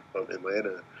driving from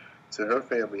Atlanta to her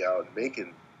family out in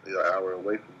Macon, an hour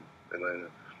away from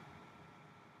Atlanta.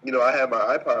 I had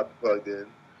my iPod plugged in.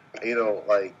 And,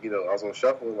 I was on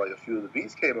shuffle and like a few of the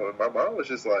beats came on, and my mom was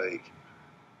just like,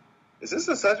 "Is this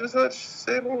a such and such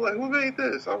sample? Like, who made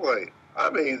this?" I'm like, "I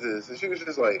made this," and she was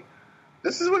just like,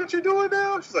 "This is what you're doing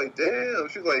now?" She's like, "Damn."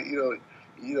 She's like,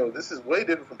 this is way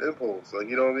different from Impulse. Like,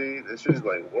 you know what I mean? And she was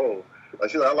like, "Whoa." Like,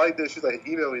 she's like, "I like this." She's like,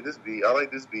 "Email me this beat. I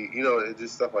like this beat." And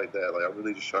just stuff like that. Like, I'm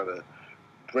really just trying to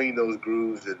bring those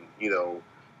grooves and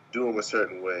do them a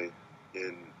certain way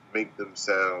and make them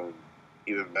sound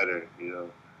even better.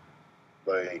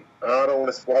 Like I don't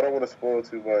want to spoil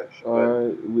too much,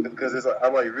 because it's like,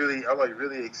 I'm really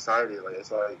excited. Like it's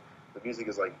like the music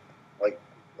is like fuck it.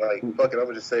 I'm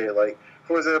gonna just say it. Like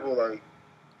for example, like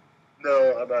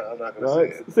no, I'm not gonna say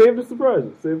it. Save the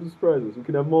surprises. Save the surprises. We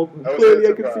can have multiple. Clearly,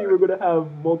 I can see we're gonna have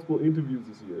multiple interviews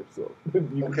this year. So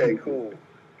okay, cool.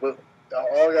 But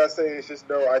all I gotta say is just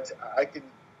know I can.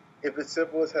 If it's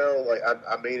simple as hell, like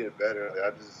I made it better.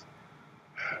 Like I just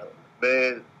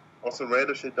man. On some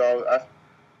random shit, dog.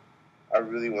 I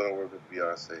really want to work with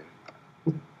Beyonce.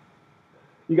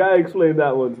 You gotta explain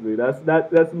that one to me. That's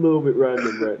a little bit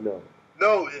random right now.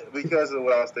 No, because of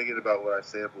what I was thinking about what I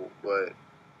sampled, but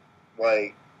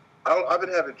like I've been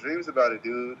having dreams about it,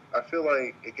 dude. I feel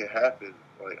like it can happen.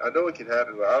 Like I know it can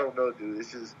happen, but I don't know, dude.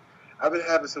 It's just I've been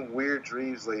having some weird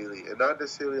dreams lately, and not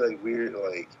necessarily like weird,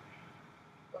 like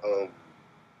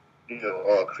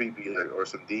all creepy or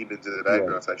some demons in the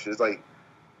background type shit. It's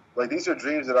like these are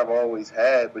dreams that I've always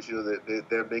had, but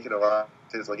they're making a lot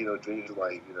of sense. Like dreams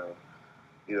like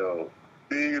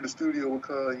being in the studio with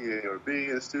Kanye or being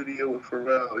in the studio with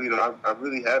Pharrell. I'm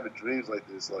really having dreams like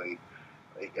this, like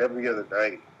every other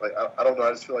night. Like I don't know.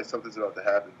 I just feel like something's about to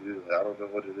happen, dude. Like, I don't know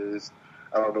what it is.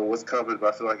 I don't know what's coming,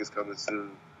 but I feel like it's coming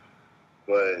soon.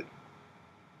 But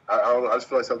I don't know. I just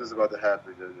feel like something's about to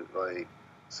happen, dude. Like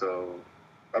so.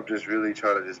 I'm just really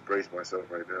trying to just brace myself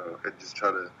right now and just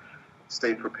trying to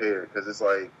stay prepared, because it's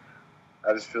like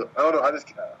I just feel I don't know. I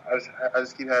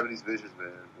just keep having these visions,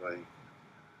 man. Like,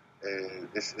 and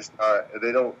it's not.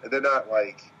 They're not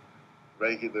like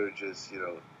regular, just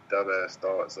dumbass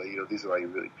thoughts. Like these are like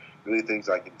really things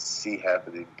I can see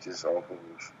happening just off of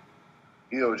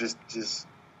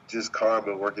just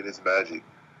karma working its magic.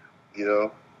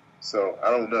 So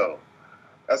I don't know.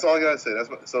 That's all I gotta say.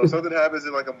 So if something happens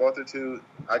in like a month or two,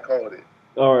 I call it.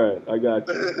 All right, I got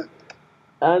you.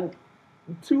 And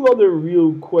two other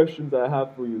real questions I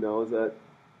have for you now is that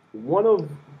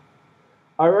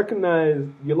I recognize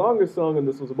your longest song on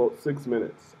this was about 6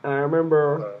 minutes. And I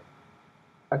remember,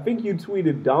 I think you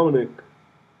tweeted Dominic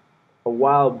a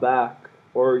while back,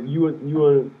 or you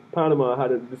and Panama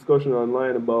had a discussion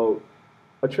online about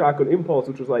a track on Impulse,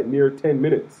 which was like near 10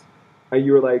 minutes. And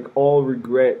you were like, all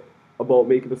regret about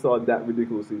making the song that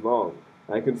ridiculously long.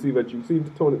 I can see that you seem to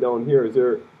tone it down here. Is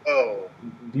there... Oh.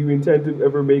 Do you intend to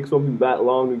ever make something that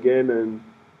long again? And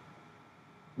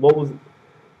what was...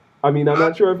 I mean, I'm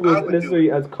not sure if it was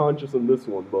necessarily as conscious on this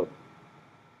one, but...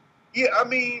 Yeah, I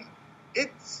mean,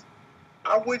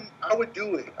 I would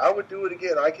do it. I would do it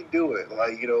again. I can do it.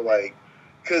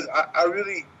 Because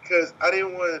I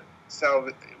didn't want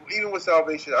even with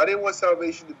Salvation, I didn't want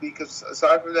Salvation to be, because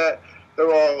aside from that,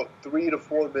 they're all 3 to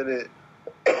 4 minute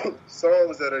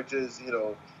songs that are just,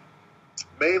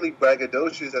 mainly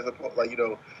braggadocious, as opposed,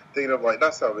 thinking of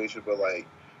not Salvation, but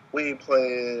We Ain't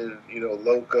Playing,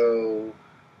 Loco,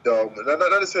 Dumb, not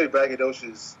necessarily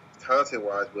braggadocious content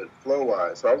wise, but flow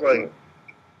wise. So I was like,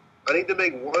 I need to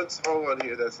make one song on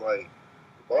here that's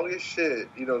long as shit,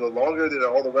 the longer than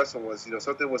all the rest of them was,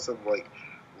 something with some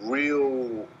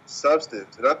real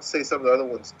substance. And not to say some of the other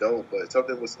ones don't, but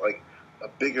something with a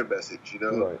bigger message,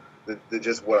 than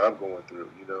just what I'm going through,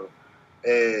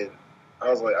 And I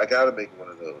was like, I gotta make one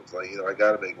of those, I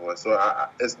gotta make one. So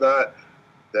it's not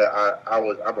that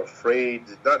I'm afraid.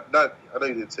 Not I know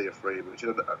you didn't say afraid, but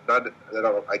not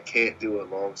that I can't do a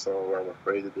long song, or I'm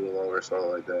afraid to do a longer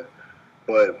song like that.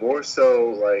 but more so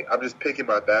like I'm just picking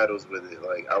my battles with it.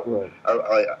 Like Right.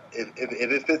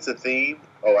 if it fits a theme,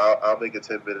 I'll make a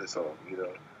 10-minute song, you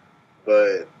know.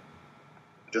 But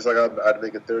just like I'd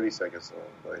make a 30-second song.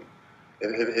 Like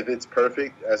if it's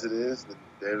perfect as it is, then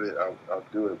damn it, I'll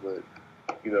do it. But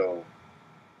you know,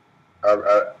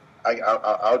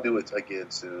 I'll do it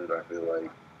again soon. I feel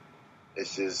like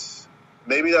it's just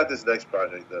maybe not this next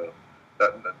project though,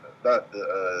 not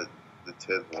the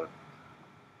 10th one.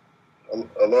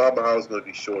 Alarm Hour is going to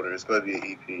be shorter. It's going to be an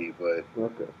EP, but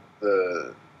Okay.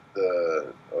 the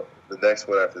the next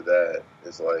one after that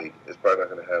is like it's probably not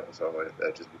going to happen something like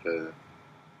that just because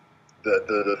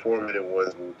the 4-minute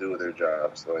ones will do their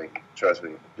jobs. Like trust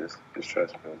me, just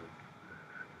trust me.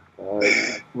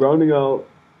 Rounding out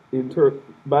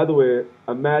by the way,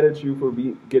 I'm mad at you for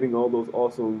getting all those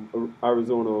awesome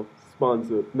Arizona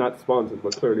sponsored, not sponsored,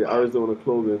 but clearly Arizona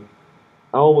clothing.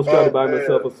 I almost tried to Oh buy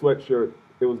myself man, a sweatshirt.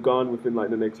 It was gone within like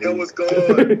the next it week. was gone,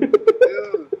 dude.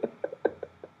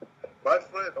 My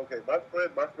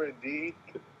friend D,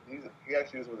 he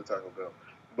actually was with the Taco Bell,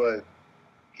 but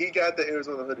he got the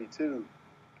Arizona hoodie too,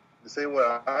 the same one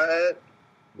I had,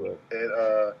 Right.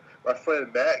 and my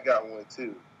friend Matt got one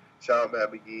too. Shout out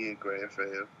Matt McGee and Grand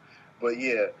fam. But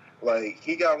yeah, like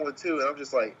he got one too, and I'm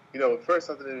just like, you know, at first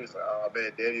something is like, oh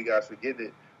man, damn, you guys for getting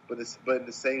it. But in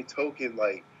the same token,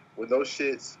 like when those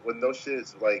shits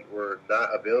like were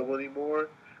not available anymore,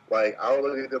 like I would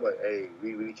look at them like, hey,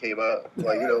 we came up,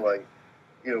 like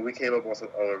we came up on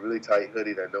a really tight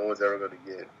hoodie that no one's ever going to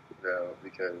get now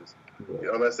because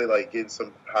unless they like get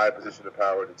some high position of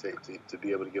power to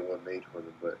be able to get one made for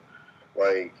them. But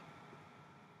like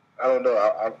I don't know,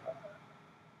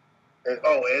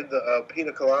 and the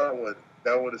pina colada one,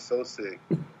 that one is so sick.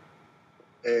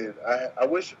 And I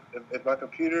wish if my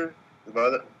computer, if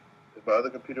my other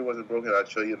computer wasn't broken, I'd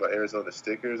show you my Arizona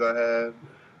stickers I have.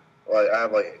 Like I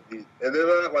have like these, and they're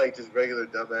not like just regular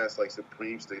dumbass like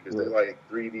Supreme stickers. Right. They're like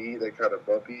 3D. They're kind of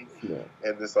bumpy. Yeah.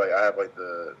 And this like I have like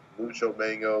the Mucho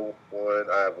Mango one.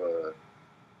 I have a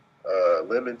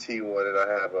lemon tea one, and I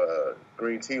have a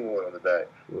green tea one on the back.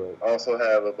 Right. I also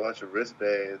have a bunch of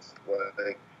wristbands,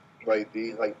 like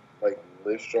these like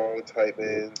Live Strong type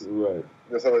bands, Right. you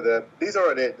know, something like that. These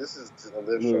aren't it. This is just a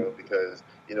Live Strong because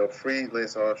free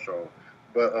Lance Armstrong.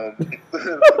 But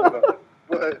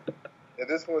but and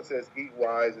this one says eat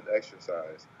wise and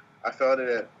exercise. I found it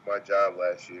at my job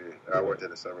last year. I worked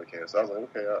at a summer camp, so I was like,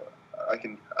 okay,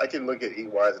 I can look at eat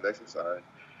wise and exercise.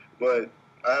 But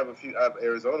I have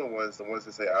Arizona ones, the ones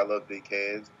that say I love big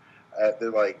cans. They're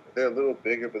a little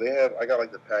bigger, but I got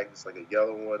like the pack. It's like a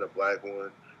yellow one, a black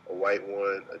one, a white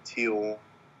one, a teal,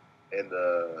 and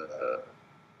a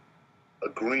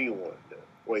green one.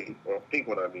 Wait, or a pink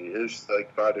one. I mean, it was just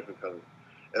like 5 different colors.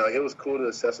 And like it was cool to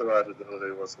accessorize with those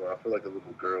every once in a while. I feel like a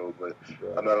little girl, but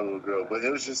I'm not a little girl. But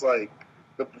it was just like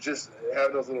just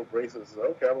having those little bracelets.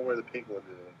 Like, okay, I'm gonna wear the pink one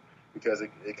today because it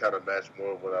kind of matched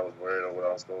more of what I was wearing or what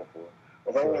I was going for.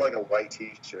 Or if I wear like a white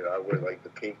T-shirt, I wear like the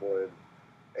pink one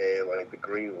and like the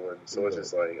green one. So it's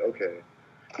just like okay,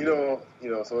 you know.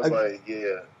 So it's like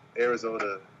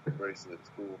Arizona bracelet, it's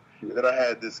cool. And then I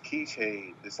had this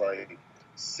keychain, this like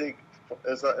sick.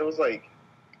 It was like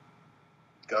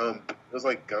gum. It was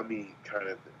like gummy kind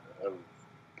of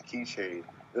keychain.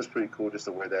 It was pretty cool just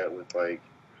to wear that with like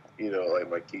like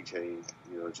my keychain.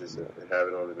 Just and have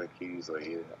it on in my keys.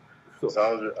 Like So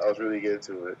I was really getting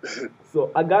to it.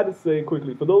 So I got to say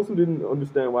quickly, for those who didn't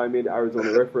understand why I made the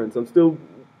Arizona reference, I'm still.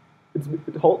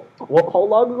 How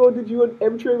long ago did you and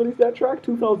M Trey release that track?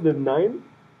 2009.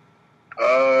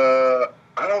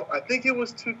 I think it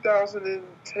was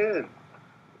 2010.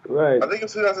 Right. I think it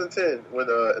was 2010 when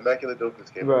Immaculate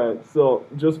Dopeness came out. Right. So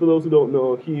just for those who don't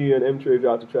know, he and M Trey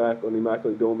dropped a track on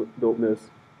Immaculate Dopeness,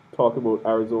 talking about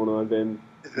Arizona, and then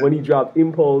when he dropped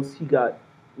Impulse, you got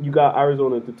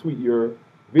Arizona to tweet your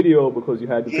video because you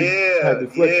had the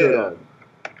sweatshirt on.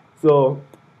 So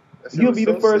he'll be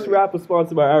the first rapper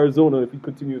sponsored by Arizona if he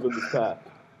continues on this path.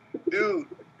 Dude,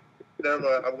 never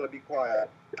mind. I'm gonna be quiet.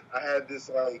 I had this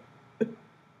like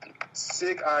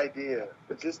sick idea,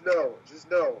 but just know.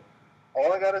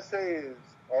 All I gotta say is,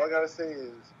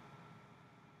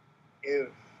 if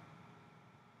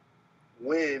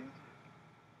when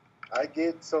I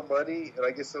get some money and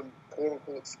I get some quote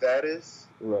unquote status,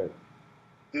 right,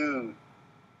 dude,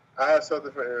 I have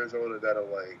something for Arizona that'll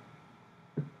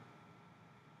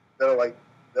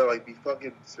be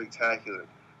fucking spectacular.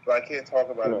 But I can't talk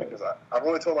about it because I've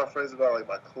only told my friends about it, like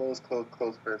my close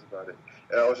friends about it.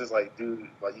 And I was just like, dude,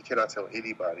 like you cannot tell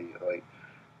anybody. Like,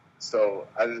 so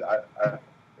I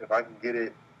if I can get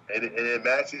it and it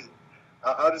matches,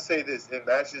 I'll just say this: it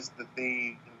matches the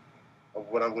theme of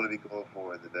what I'm going to be going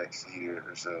for in the next year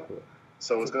or so.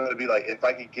 So it's going to be like, if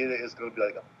I can get it, it's going to be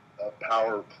like a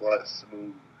power plus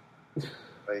smooth,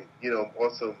 like,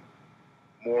 on some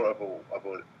more of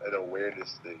an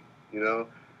awareness thing, because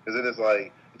it is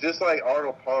like just like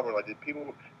Arnold Palmer. Like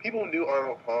people knew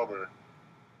Arnold Palmer,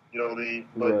 you know what I mean?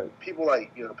 But Right. people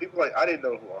like I didn't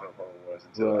know who Arnold Palmer was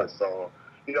until I saw.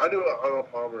 I knew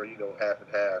Arnold Palmer, half and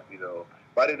half,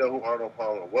 but I didn't know who Arnold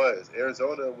Palmer was.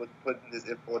 Arizona was putting this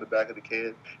info in the back of the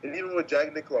can, and even with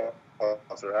Jack Nicklaus, or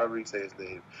however you say his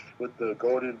name, with the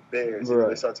Golden Bears,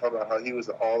 they started talking about how he was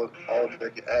an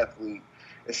all-American athlete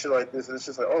and shit like this, and it's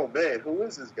just like, oh man, who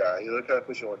is this guy? It kind of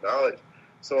puts you on knowledge.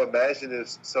 So imagine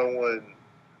if someone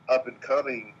up and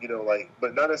coming,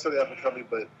 but not necessarily up and coming,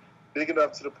 but big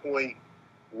enough to the point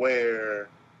where,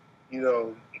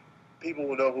 people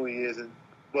will know who he is,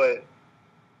 but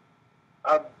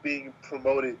I'm being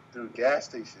promoted through gas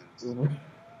stations.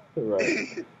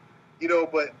 Right.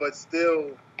 But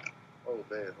still, oh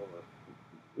man, hold on.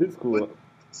 It's cool. But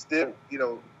still,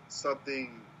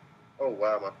 something. Oh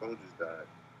wow, my phone just died.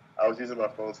 I was using my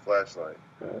phone's flashlight.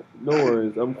 No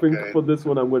worries. I'm thinking for this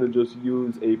one, I'm going to just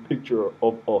use a picture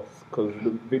of us because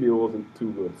the video wasn't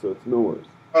too good, so it's no worries.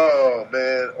 Oh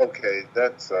man, okay,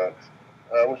 that sucks.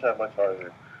 I wish I had my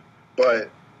charger, but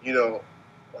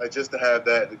like just to have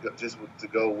that, to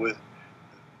go with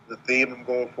the theme I'm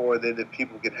going for, and then if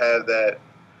people can have that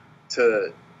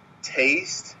to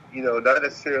taste, not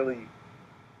necessarily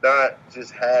not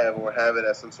just have or have it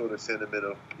as some sort of sentiment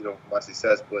of my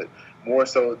success, but more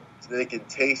so they can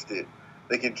taste it.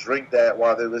 They can drink that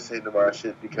while they're listening to my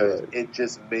shit because it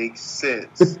just makes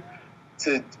sense.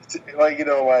 to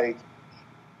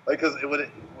because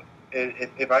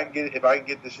if I can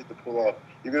get this shit to pull off,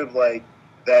 you're gonna be like,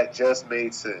 that just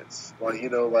made sense. Like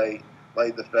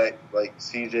the fact like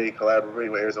CJ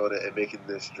collaborating with Arizona and making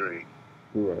this drink.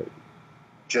 Right.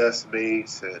 Just made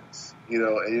sense, and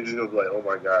you're just gonna be like, "Oh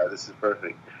my god, this is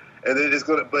perfect," and then it's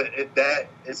gonna, that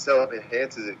itself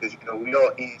enhances it because we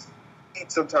all eat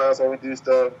sometimes when we do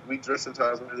stuff, we drink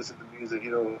sometimes when we listen to music.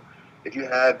 If you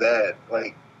have that,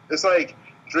 like it's like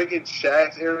drinking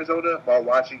Shaq's Arizona while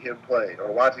watching him play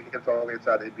or watching him talk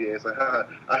inside the NBA. It's like,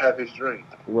 I have his drink.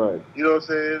 Right. You know what I'm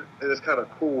saying? And it's kind of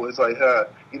cool. It's like, like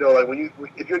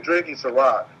if you're drinking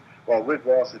Ciroc while Rick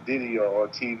Ross and Diddy are on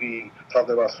TV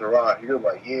talking about Ciroc, you're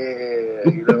like, yeah,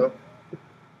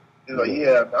 You're like,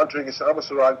 yeah, I'm drinking. I'm a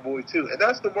Ciroc boy too, and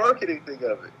that's the marketing thing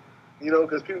of it.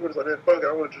 Because people are just like, man, fuck it,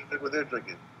 I want to drink what they're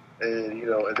drinking, and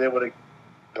and then when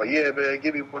they like, yeah, man,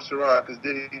 give me more Ciroc because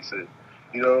Diddy said,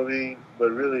 you know what I mean?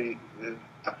 But really,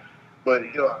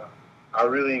 I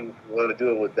really want to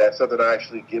do it with that something I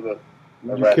actually give a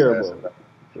rat's ass about.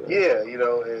 Right. Yeah,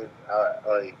 and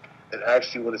I and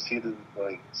actually want to see them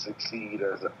like succeed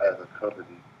as a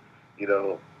company,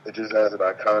 and just as an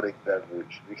iconic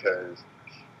beverage because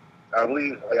I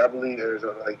believe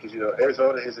Arizona, because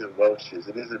Arizona isn't Welch's,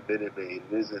 it isn't Minute Maid,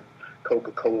 it isn't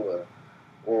Coca-Cola,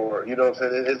 or what I'm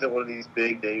saying, it isn't one of these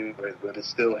big name brands, but it's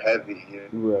still heavy,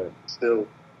 right? It's still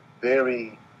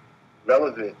very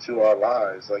relevant to our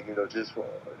lives, just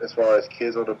as far as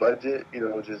kids on a budget,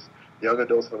 just young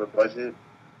adults on a budget.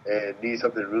 And need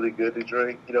something really good to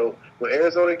drink. When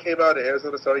Arizona came out and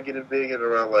Arizona started getting big in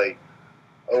around like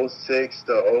 06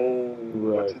 to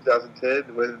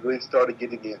 2010, when we started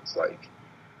getting its like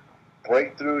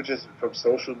breakthrough just from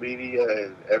social media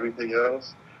and everything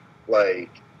else, like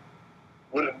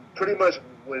pretty much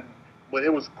when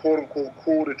it was quote unquote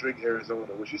cool to drink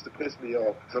Arizona, which used to piss me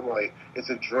off because I'm like,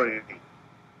 it's a drink.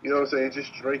 You know what I'm saying?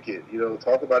 Just drink it.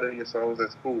 Talk about it in your songs.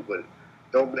 That's cool, but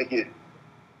don't make it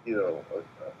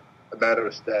a matter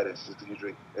of status just because you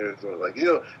drink Arizona. Like,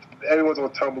 everyone's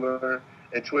on Tumblr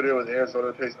and Twitter with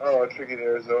Arizona face. Oh, I'm drinking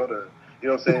Arizona. You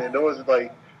know what I'm saying? No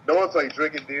one's like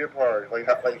drinking Deer Park. Like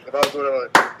if I was going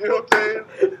like, you know what I'm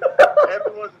saying?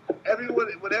 Everyone,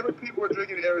 whenever people are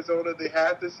drinking Arizona, they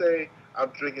have to say, I'm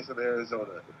drinking some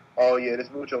Arizona. Oh yeah,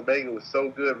 this Mucho Mango is so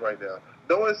good right now.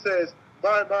 No one says,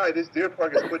 my, this Deer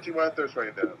Park is quenching my thirst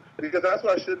right now. Because that's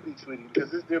what I should be tweeting, because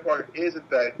this Deer Park is, in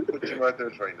fact, quenching my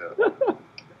thirst right now.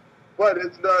 But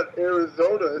it's not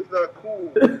Arizona. It's not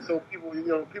cool. So people are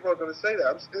going to say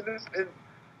that.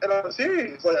 And I'm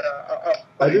serious.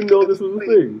 I didn't know this was a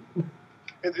thing.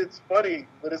 It's funny,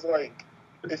 but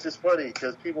it's just funny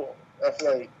because people, I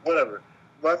feel like, whatever.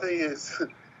 My thing is,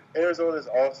 Arizona is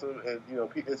awesome, and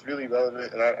it's really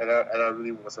relevant, and I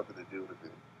really want something to do with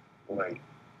it. Like,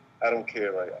 I don't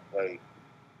care,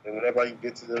 and whenever I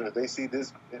get to them, if they see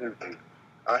this interview,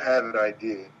 I have an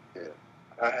idea. Yeah.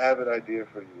 I have an idea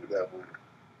for you that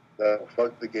will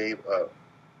fuck the game up.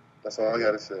 That's all I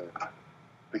gotta say.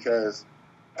 Because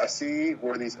I see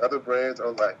where these other brands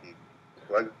are lacking.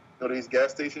 When I go to these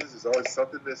gas stations, there's always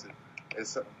something missing.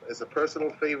 It's a personal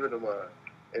favorite of mine,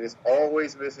 and it's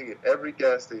always missing at every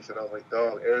gas station. I'm like,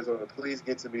 dog, Arizona, please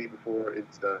get to me before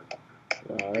it's done,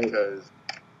 All right. because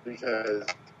if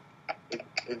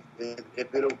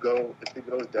it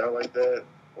goes down like that,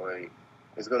 like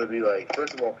it's gonna be like,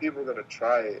 first of all, people are gonna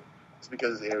try it just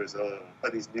because it's Arizona.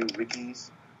 Like these new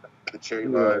Rickies, the cherry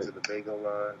limes and the mango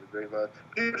lime, the grape lime.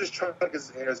 People just try it because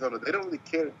it's Arizona. They don't really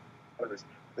care.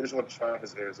 They just want to try it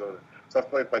because it's Arizona. So I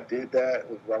feel like if I did that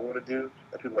with what I want to do,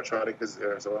 and people are trying it because it's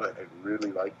Arizona and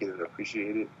really like it and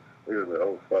appreciate it, they're gonna be like,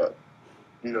 oh fuck.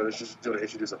 You know, it's just going to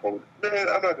introduce a whole. Man,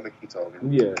 I'm not going to keep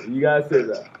talking. Yeah, you gotta say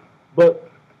that. But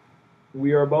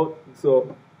we are about.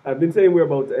 So I've been saying we're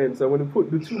about to end. So I'm going to put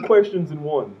the two questions in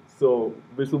one. So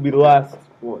this will be the last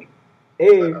one.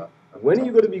 A, when are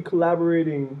you going to be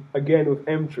collaborating again with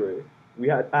M-Tray?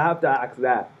 I have to ask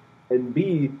that. And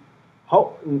B,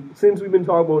 how, since we've been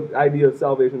talking about the idea of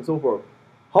salvation so far,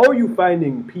 how are you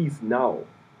finding peace now?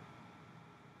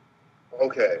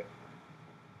 Okay.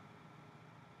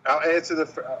 I'll answer like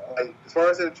as far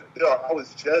as I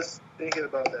was just thinking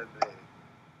about that man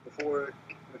before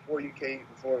before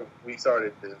we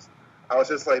started this. I was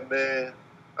just like, man,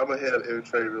 I'm gonna hit up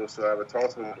M-Tray real soon. I haven't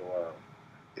talked to him in a while.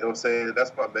 You know what I'm saying?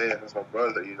 That's my man. That's my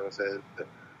brother. You know what I'm saying?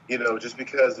 You know, just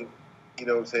because, you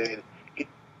know what I'm saying,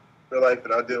 real life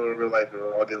and I deal with real life and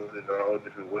we're all dealing in our own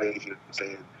different ways. You know what I'm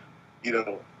saying? You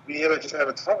know, we just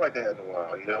haven't talked like that in a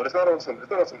while. You know, it's not on some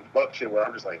fuck shit where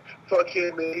I'm just like, fuck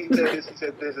him, man. He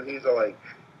said this, and he's all like,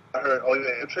 I heard, oh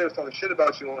yeah, M-Tray was talking shit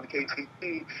about you on the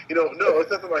KTT. You know, no, it's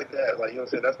nothing like that. Like, you know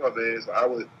what I'm saying? That's my man. So I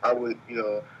would,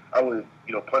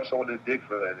 punch someone in the dick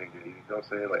for that nigga. You know what I'm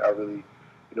saying? Like, I really,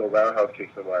 roundhouse kick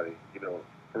somebody. You know,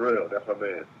 for real, that's my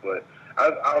man. But I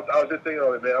was just thinking,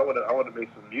 oh man, I want to make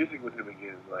some music with him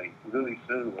again, like really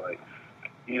soon. Like,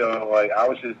 like I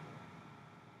was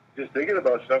just thinking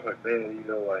about stuff like, man,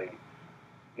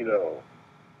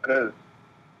 because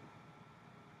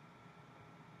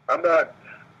I'm not.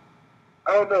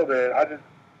 I don't know, man. I don't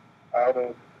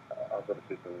know. I was going to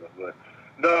say something else, but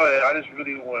no, man, I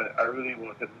really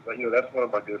want, cause, like, that's one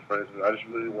of my good friends. I just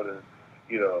really want to,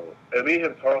 and me and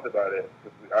him talked about it.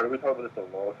 We talked about this a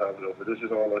long time ago, but this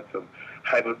is all like some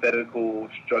hypothetical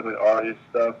struggling artist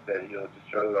stuff that, just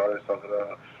struggling artists talking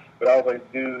about. But I was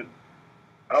like, dude,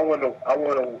 I want to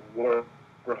work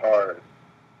hard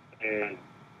and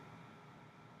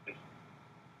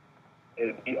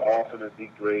be awesome and be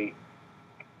great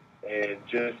and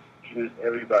just introduce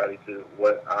everybody to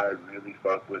what I really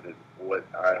fuck with and what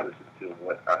I listen to and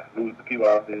who's the people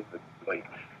out there, like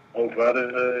whole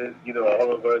brotherhood,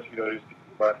 all of us, just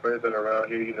my friends that are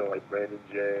around here, like Brandon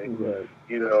J, Right.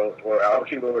 Or Al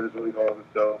Kimo is what he calls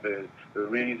himself, and the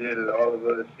reason and all of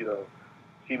us,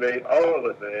 teammates, all of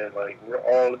us, man, like we're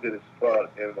all good as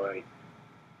fuck, and like,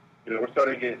 we're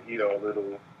starting to get, a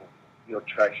little,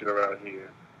 traction around here.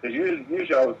 Because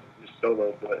usually I was just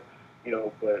solo, but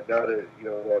now that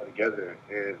we're all together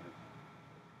and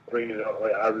bringing it up,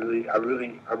 like I'm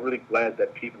really glad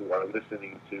that people are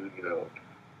listening to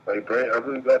like Brand. I'm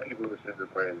really glad people are listening to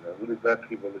Brandon. I'm really glad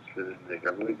people are listening to Nick.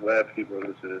 I'm really glad people are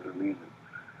listening to Reason.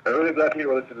 I'm really glad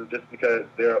people are listening just because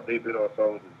they've been on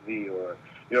songs with me, or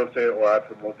what I'm saying, or I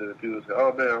promoted it and people say,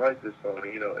 oh man, I like this song,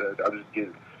 and I'm just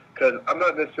getting, because I'm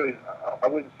not necessarily, I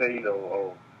wouldn't say,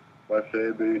 oh, my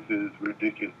fan base is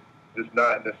ridiculous. It's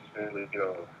not necessarily,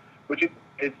 which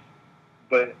it's,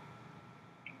 but,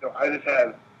 I just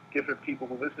have different people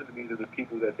who listen to me than the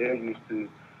people that they're used to,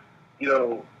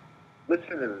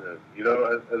 listening to them,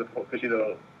 as a,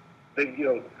 because,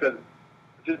 because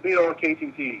just being on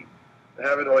KTT and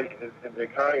having like and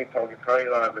Kanye talking, Kanye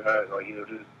live and having like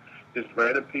just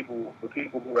random people, the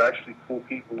people who are actually cool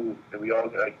people, and we all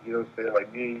like what I'm saying,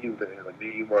 like me and you, man, like me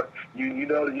and you, Mark, you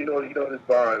know this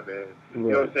bond, man. Right. You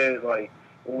know what I'm saying, like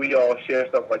when we all share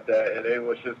stuff like that, and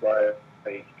everyone's just like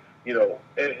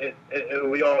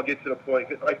and we all get to the point.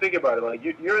 Like think about it, like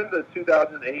you're in the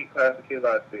 2008 class of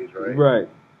K-Live stage, right? Right.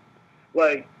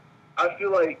 Like I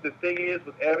feel like the thing is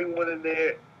with everyone in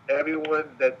there, everyone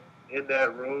that's in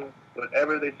that room,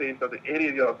 whenever they say something, any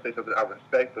of y'all say something, I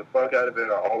respect the fuck out of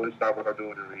it. I always stop what I'm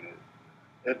doing and read it.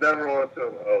 It's never on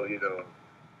some,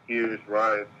 here's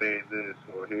Ryan saying this,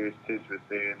 or here's Tishra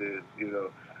saying this,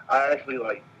 I actually,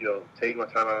 take my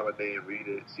time out of my day and read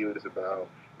it, see what it's about,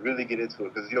 really get into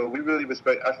it. Because, we really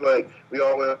respect, I feel like we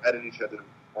all went up at each other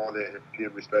on it and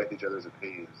didn't respect each other's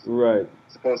opinions. Right.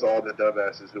 As opposed to all the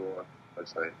dumbasses who are on the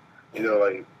website.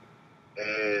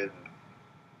 And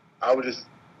I would just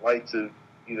like to,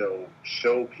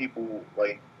 show people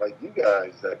like you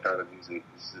guys that kind of music.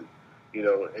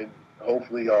 and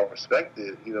hopefully y'all respect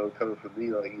it, coming from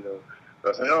me, like, I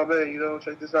was like, oh man,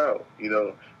 check this out,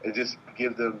 and just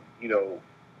give them, I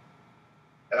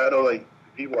know like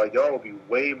people like y'all will be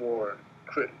way more,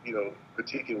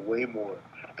 critiquing way more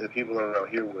than people around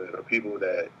here would, or people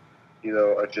that,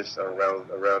 are just around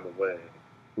the way,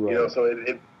 Right. so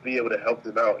it be able to help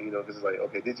them out, because it's like,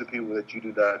 okay, these are people that you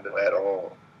do not know at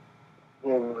all who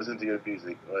will listen to your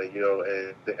music, like,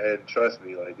 and trust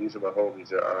me, like, these are my homies,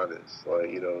 they're honest, like,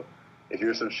 if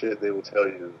you're some shit, they will tell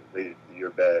you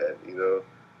you're bad,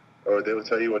 or they will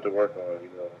tell you what to work on,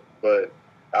 but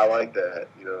I like that,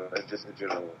 and just in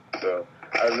general. So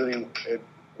I really,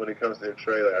 when it comes to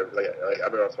Trey, I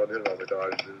remember I was talking to him, I was like, oh, I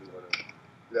just really want to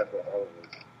do that for all of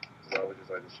us. So I would just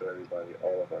like to show everybody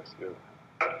all of our skills.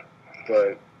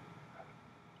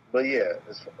 But yeah,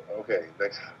 okay.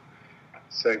 Next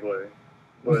segue.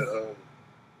 But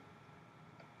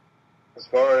as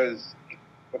far as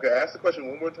ask the question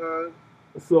one more time.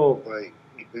 So, Like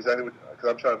exactly, because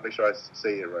I'm trying to make sure I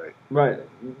say it right. right,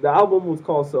 the album was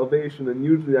called Salvation, and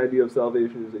usually the idea of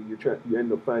salvation is that you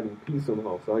end up finding peace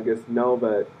somehow. So I guess now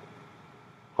that,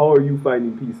 how are you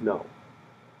finding peace now?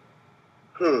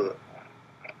 Hmm.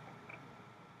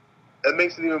 That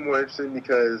makes it even more interesting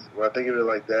because when I think of it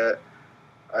like that,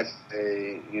 I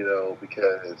say,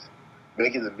 because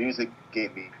making the music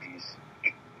gave me peace,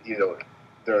 you know,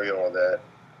 during all that.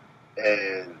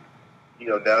 And,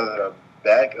 now that I'm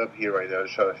back up here right now,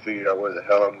 just trying to figure out where the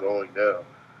hell I'm going now,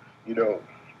 you know,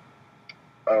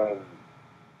 um,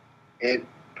 it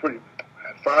pretty,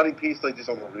 finding peace, like just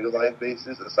on a real life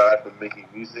basis, aside from making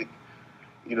music,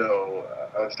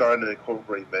 I'm starting to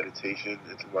incorporate meditation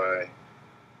into my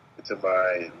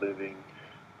living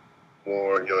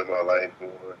more, in my life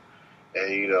more.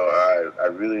 And I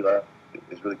really like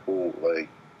it's really cool. Like,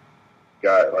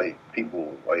 got like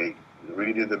people like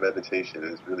reading the meditation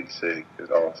is really sick.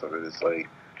 It's awesome, and it's like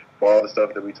for all the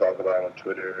stuff that we talk about on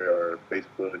Twitter or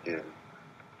Facebook and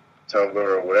Tumblr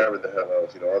or whatever the hell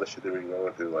else. All the shit that we're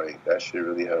going through, like that shit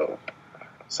really helps.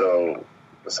 So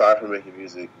aside from making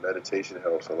music, meditation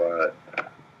helps a lot.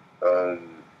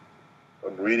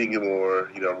 I'm reading it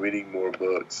more. I'm reading more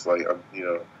books. Like I'm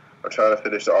trying to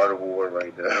finish the Art of War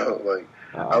right now. Like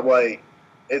I'm like,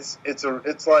 it's one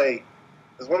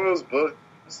of those books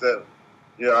that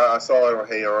I saw it on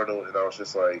Hey Arnold, and I was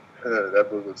just like, that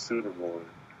book looks super boring.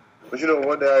 But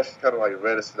one day I actually kind of like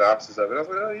read a synopsis of it. I was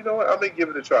like, oh, you know what? I'm gonna give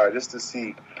it a try just to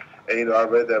see. And I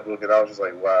read that book, and I was just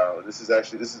like, wow, this is.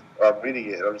 I'm reading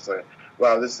it, and I'm just like,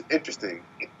 wow, this is interesting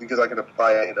because I can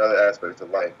apply it in other aspects of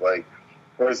life. Like,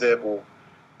 for example,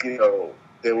 you know,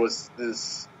 there was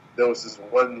this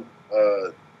one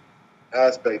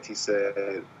aspect he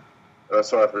said.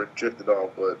 Sorry for drifting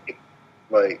off, but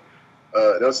like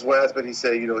there was this one aspect he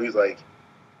said. He's like,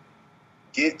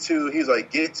 get to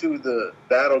the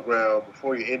battleground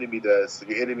before your enemy does, so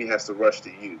your enemy has to rush to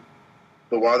you.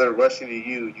 But while they're rushing to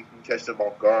you, you can catch them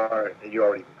off guard, and you're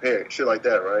already prepared. Shit like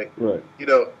that, right? Right.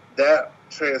 That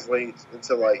translates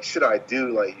into like, should I do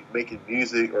like making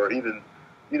music or even,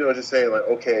 just saying like,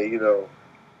 okay,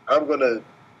 I'm gonna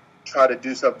try to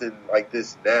do something like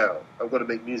this now. I'm gonna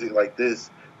make music like this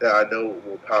that I know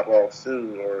will pop off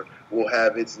soon or will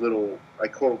have its little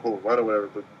like quote unquote run or whatever,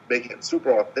 but make it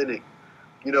super authentic.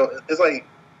 It's like,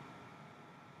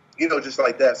 just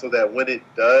like that, so that when it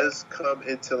does come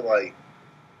into like,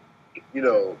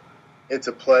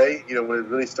 into play, when it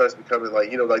really starts becoming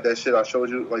like, like that shit I showed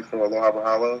you, like from Aloha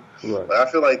Mahalo. Right. Like,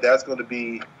 I feel like that's going to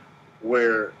be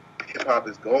where hip hop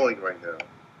is going right now.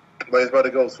 Like, it's about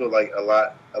to go to like a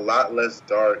lot less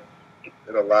dark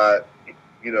and a lot,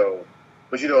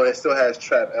 but it still has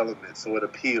trap elements, so it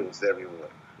appeals to everyone.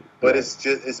 But Right.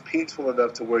 it's peaceful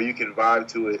enough to where you can vibe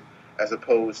to it, as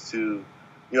opposed to,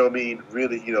 really,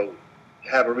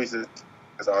 have a reason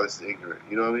because all this is ignorant.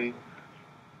 You know what I mean?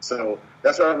 So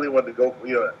that's what I really wanted to go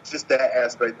for, just that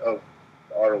aspect of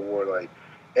the Art of War, like,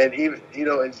 and even,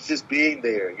 and just being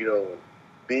there,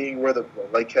 being where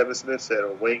like Kevin Smith said,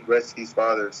 or Wayne Gretzky's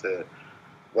father said,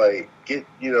 like,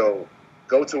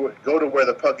 go to where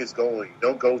the puck is going.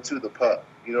 Don't go to the puck.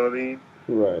 You know what I mean?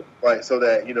 Right. Like, so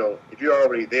that, if you're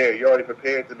already there, you're already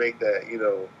prepared to make that,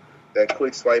 that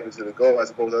quick swipe into the goal, as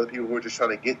opposed to other people who are just trying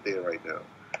to get there right now.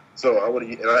 So I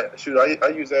want to, and I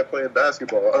use that playing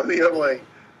basketball. I mean, I'm like,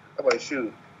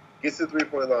 shoot, get to the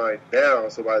 3-point line now,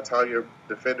 so by the time your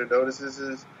defender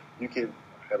notices, you can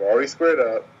have already squared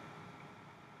up,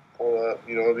 pull up,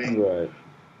 you know what I mean? Right.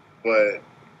 But,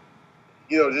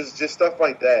 just stuff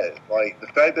like that. Like, the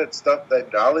fact that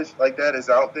knowledge like that is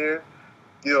out there,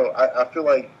 I feel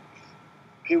like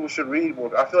people should read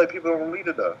more. I feel like people don't read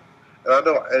enough. And I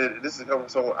know, and this is coming from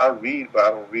someone I read, but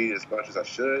I don't read as much as I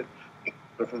should.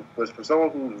 But for someone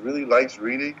who really likes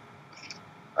reading,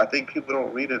 I think people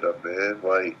don't read enough, man.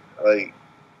 Like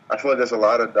I feel like there's a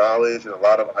lot of knowledge and a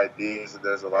lot of ideas, and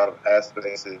there's a lot of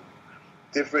aspects and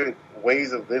different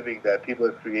ways of living that people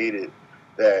have created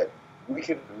that we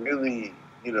can really,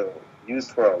 use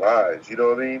for our lives. You know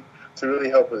what I mean? To really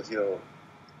help us, in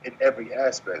every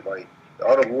aspect. Like the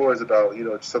Art of War is about,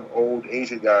 some old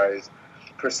Asian guy's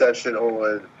perception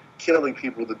on killing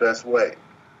people the best way.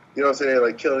 You know what I'm saying?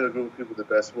 Like killing a group of people the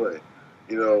best way.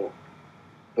 You know,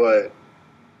 but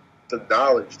the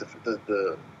knowledge,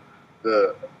 the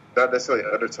not necessarily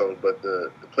undertone, but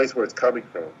the place where it's coming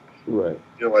from. Right.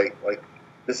 Like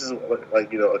this is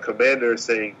like a commander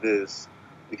saying this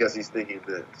because he's thinking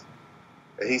this,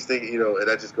 and he's thinking and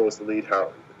that just goes to lead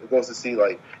how it goes to see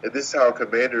like if this is how a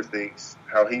commander thinks,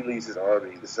 how he leads his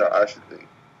army. This is how I should think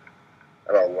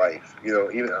about life.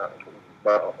 Even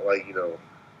my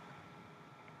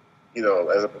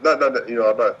as I'm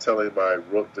not telling my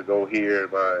rook to go here,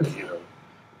 and my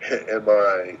and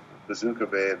my bazooka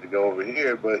man to go over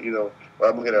here, but when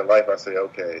I'm looking at life, I say,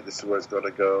 okay, this is where it's going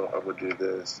to go. I'm going to do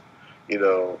this.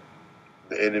 The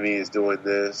enemy is doing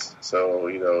this, so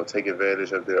take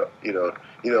advantage of their,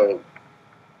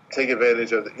 take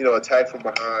advantage of the, attack from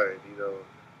behind,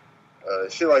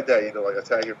 shit like that, like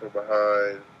attacking from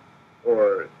behind,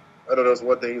 or I don't know, it's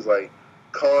one thing is like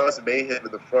cause mayhem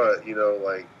in the front,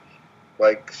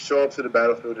 like show up to the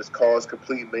battlefield, just cause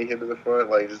complete mayhem in the front,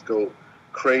 like just go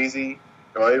crazy.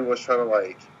 Everyone's trying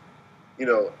to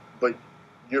but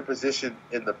you're positioned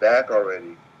in the back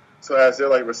already. So as they're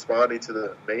like responding to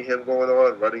the mayhem going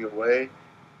on, running away,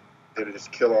 they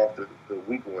just kill off the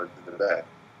weak ones in the back.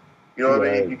 You know what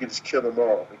I mean? You can just kill them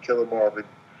off, and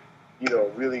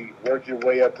really work your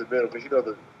way up the middle.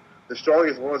 Because the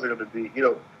strongest ones are going to be,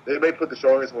 they may put the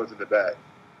strongest ones in the back.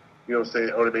 You know what I'm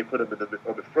saying? Or they may put them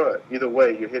on the front. Either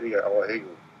way, you're hitting at all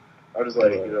angles. I'm just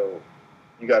like, you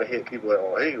got to hit people at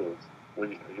all angles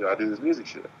when I do this music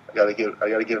shit. I got to give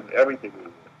them everything.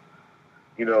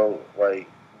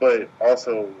 But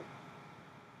also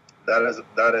not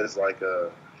as like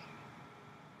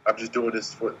I'm just doing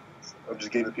this I'm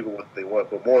just giving people what they want,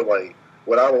 but more like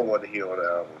what I would want to hear on the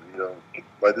album.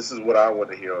 Like this is what I want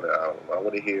to hear on the album. I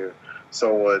want to hear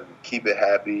someone keep it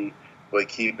happy, but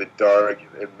keep it dark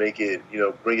and make it,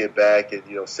 bring it back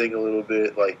and sing a little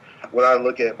bit. Like when I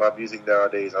look at my music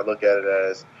nowadays, I look at it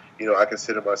as I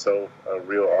consider myself a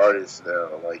real artist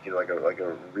now. Like like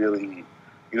a really,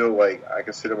 like I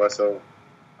consider myself.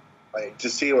 Like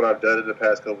just seeing what I've done in the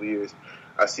past couple of years,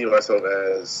 I see myself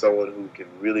as someone who can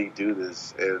really do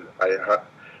this. And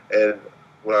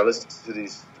when I listen to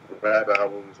these rap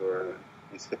albums or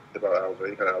these hip hop albums or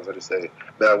any kind of albums, I just say,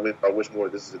 man, I wish more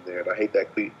of this is in there. And I hate that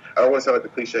I don't want to sound like the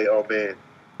cliche. Oh man,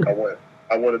 I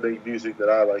want to make music that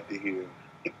I like to hear,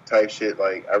 type shit.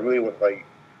 Like I really want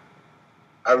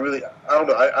I don't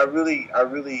know. I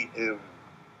really am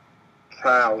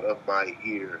proud of my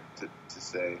ear to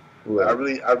say. Right.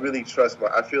 I really trust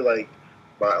I feel like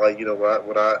I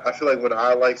feel like when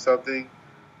I like something,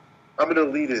 I'm an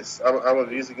elitist. I'm a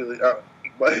music elite.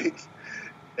 Like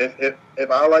if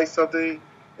I like something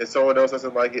and someone else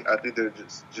doesn't like it, I think they're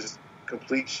just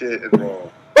complete shit and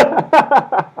wrong.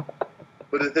 But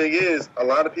the thing is, a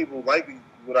lot of people like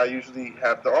what I usually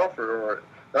have to offer, or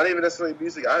not even necessarily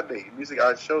music I make, music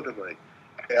I show them. Like,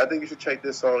 hey, I think you should check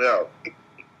this song out.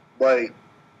 Like,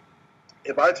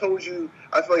 I feel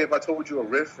like if I told you a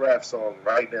riff raff song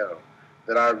right now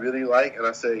that I really like, and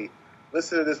I say,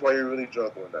 listen to this while you're really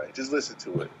drunk one night, just listen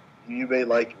to it. You may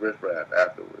like riff raff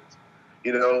afterwards,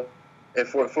 And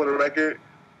for the record,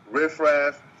 riff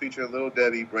raff featuring Lil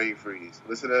Debbie, Brain Freeze.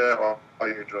 Listen to that while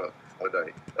you're drunk one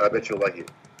night. I bet you'll like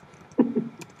it.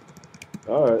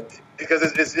 All right. Because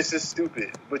it's just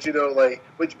stupid, but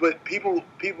but people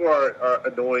are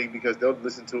annoying because they'll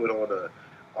listen to it on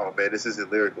oh man, this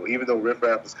isn't lyrical. Even though Riff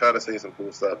Raff was kind of saying some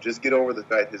cool stuff, just get over the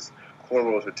fact his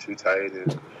cornrows are too tight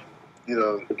and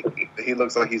he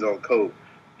looks like he's on coke.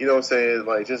 You know what I'm saying?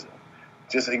 Like just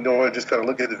ignore it. Just kind of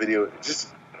look at the video.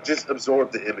 Just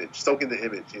absorb the image, soak in the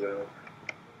image.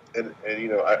 And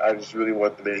I just really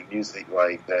want to make music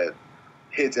like that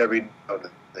hits every on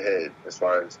the head as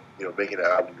far as making an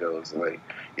album goes. Like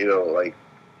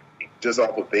just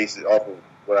off of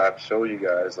what I've shown you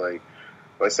guys, like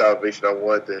Salvation, I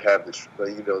wanted to have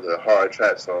the hard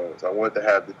trap songs. I wanted to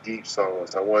have the deep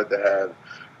songs. I wanted to have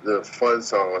the fun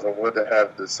songs. I wanted to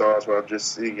have the songs where I'm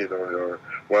just singing or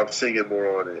where I'm singing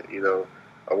more on it.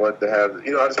 I wanted to have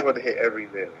I just wanted to hit every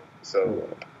nail. So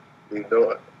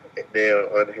nail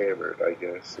unhammered, I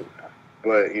guess.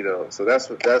 But so that's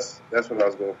what I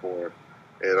was going for,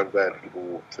 and I'm glad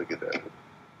people took it that way.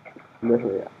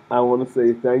 Definitely. I want to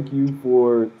say thank you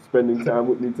for spending time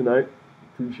with me tonight.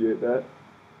 Appreciate that.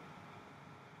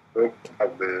 No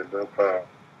problem, man. No problem.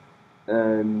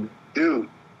 And Dude.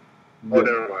 Oh, yeah,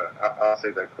 never mind. I'll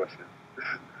save that question.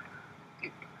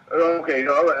 Okay, I'm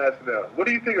gonna ask now. What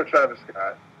do you think of Travis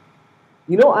Scott?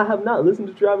 I have not listened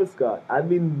to Travis Scott. I've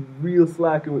been real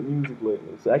slacking with music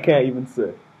lately, so I can't even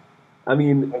say. I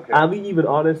mean, Okay. I'll be even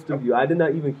honest with you. I did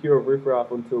not even hear of Riff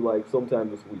Raff until like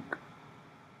sometime this week.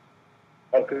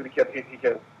 Oh, because he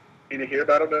didn't hear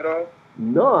about him at all?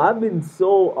 No, I've been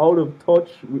so out of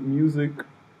touch with music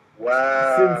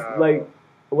since Wow. like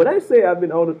when I say I've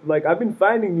been out of like I've been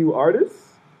finding new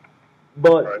artists,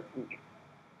 but Right.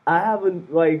 I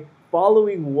haven't like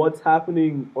following what's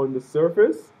happening on the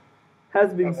surface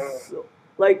has been Uh-huh. so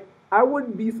like I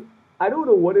wouldn't be I don't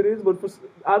know what it is, but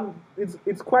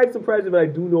it's quite surprising that I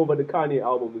do know that the Kanye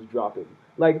album is dropping.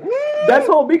 Like that's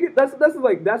Woo! how big that's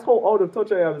like that's how out of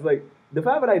touch I am. Is like the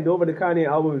fact that I know that the Kanye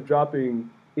album is dropping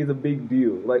is a big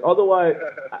deal. Like otherwise,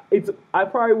 it's I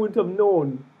probably wouldn't have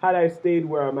known had I stayed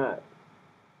where I'm at.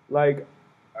 Like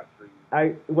I see.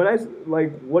 I when I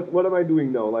like what am I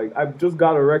doing now? Like I've just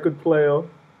got a record player.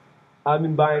 I've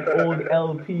been buying old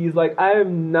LPs. Like I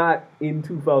am not in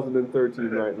 2013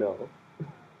 right now.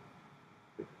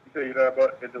 You say you're not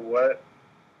about into what?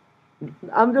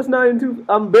 I'm just not into.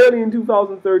 I'm barely in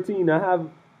 2013.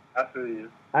 I feel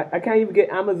you. I can't even get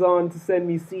Amazon to send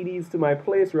me CDs to my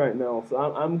place right now. So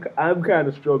I'm kind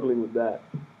of struggling with that.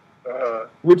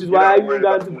 Which is You're why I not even worried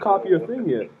got about to losing copy your all thing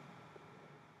yet.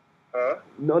 Huh?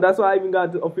 No, that's why I even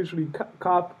got to officially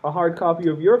cop a hard copy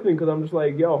of your thing because I'm just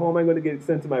like, yo, how am I going to get it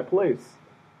sent to my place?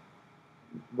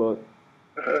 But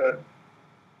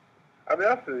I mean,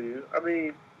 I feel you. I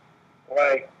mean,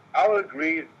 like, I would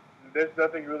agree. There's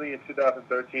nothing really in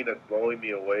 2013 that's blowing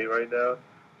me away right now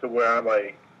to where I'm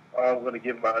like, oh, I'm going to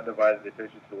give my undivided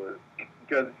attention to it.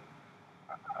 Because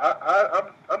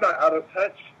I'm not out of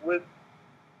touch with,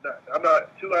 I'm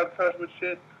not too out of touch with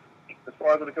shit as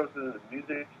far as when it comes to the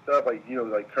music stuff, like,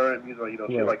 like current music, like,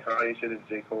 shit right, like Kanye shit and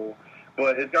J. Cole.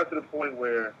 But it's got to the point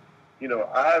where,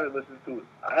 I haven't listened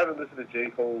to J.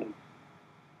 Cole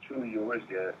truly yours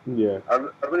yet. yeah,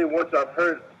 I really want to. I've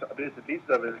heard bits and pieces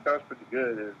of it. It sounds pretty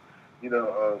good,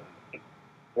 and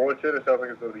Born Sinner sounds like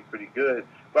it's going to be pretty good.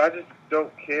 But I just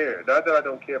don't care. Not that I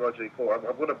don't care about J. Cole. I'm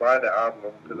going to buy the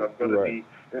album because I'm going to right,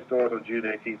 be in stores on June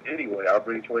 18th anyway. I'll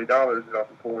bring $20 and I'll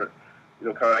support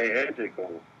Kanye and J.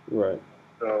 Cole. right.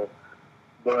 So,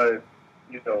 but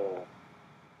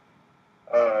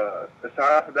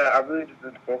aside from that, I really just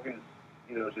been focused.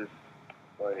 Just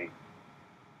like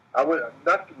I would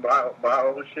not my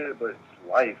own shit, but it's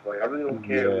life. Like I really don't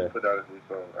care if we Yeah, put out a new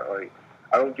song.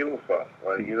 I don't give a fuck.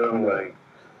 Like no, like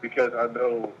because I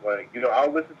know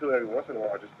I'll listen to it every once in a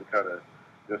while just to kind of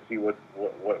see what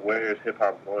where is hip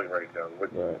hop going right now.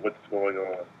 right. What's going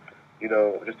on.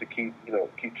 Just to keep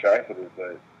track of it.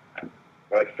 But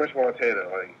like Fresh Montana,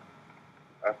 like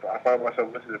I find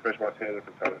myself listening to Fresh Montana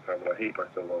from time to time, and I hate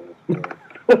myself on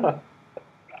this.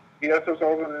 He has some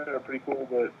songs on there that are pretty cool,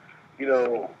 but I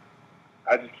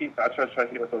try to keep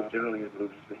myself generally in the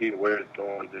mood just to hear where it's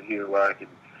going, to hear where I can,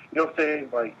 what I'm saying?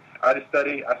 Like I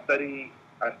study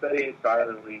it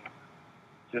silently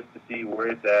just to see where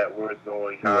it's at, where it's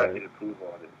going, how I Right, can improve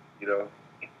on it.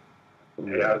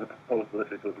 yeah, As opposed to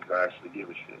listening to it because I actually give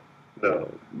a shit. No, right.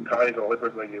 Kanye's the only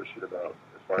person I give a shit about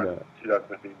as far as No.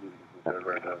 2015 music is concerned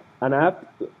right now. And I have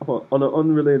to, on an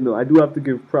unrelated note, I do have to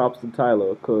give props to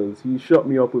Tyler because he shut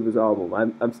me up with his album.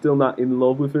 I'm still not in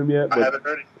love with him yet, I but haven't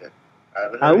heard it yet. I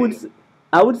haven't I heard would it s-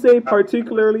 I would say yet.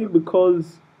 particularly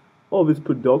because of his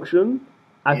production,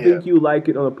 I Yeah. think you like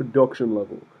it on a production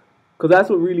level. Because that's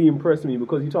what really impressed me.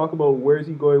 Because you talk about where's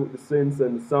he going with the synths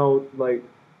and the sound, like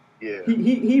Yeah.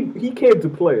 he came to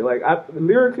play. Like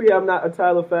lyrically, I'm not a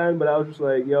Tyler fan, but I was just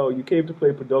like, yo, you came to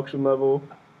play production level.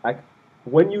 I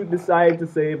when you decide to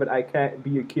say that I can't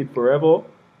be a kid forever,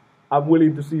 I'm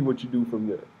willing to see what you do from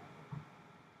there.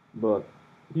 But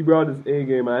he brought his A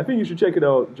game, and I think you should check it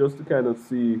out just to kind of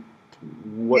see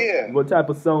Yeah. what type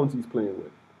of sounds he's playing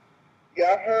with.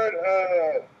 Yeah,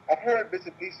 I've heard bits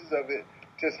and pieces of it,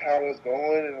 just how it's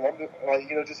going, and I'm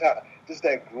just, like, just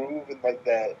that groove and like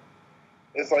that.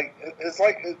 It's like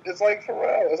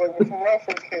Pharrell. It's like when Pharrell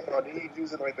first came out, he's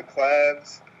using like the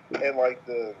clams and like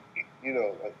the,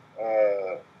 like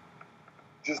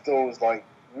just those like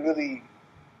really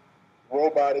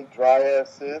robotic dry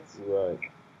ass synths, Right,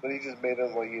 but he just made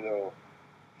them like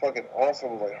fucking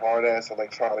awesome, like hard ass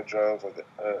electronic drums, like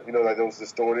like those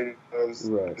distorted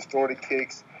right, distorted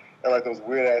kicks. and like those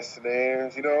weird ass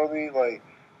snares. You know what I mean? Like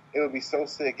it would be so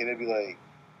sick, and it'd be like,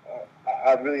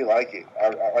 I really like it.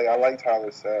 I like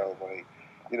Tyler's sound. Like,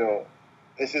 you know,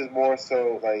 it's just more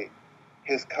so like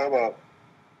his come up.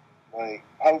 Like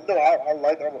I no, I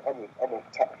like I'm a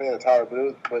fan of Tyler,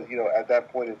 but you know at that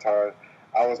point in time,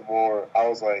 I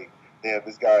was like, damn,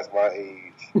 this guy's my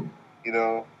age. You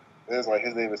know, and it's like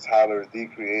his name is Tyler, the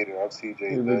Creator. I'm CJ,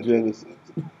 In the the Genesis.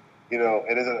 Genesis. You know,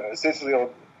 and it's essentially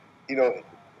on, you know,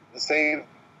 the same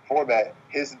format.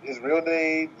 His real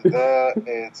name,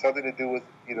 and something to do with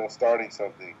starting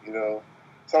something. You know,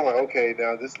 so I'm like, okay,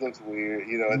 now this looks weird.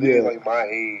 You know, and then he's Yeah. like my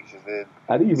age, and then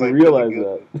I didn't it's even like really realize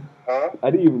good. that. Huh?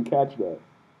 I didn't even catch that.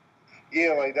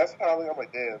 Yeah, like that's how I'm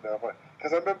like, damn. Now,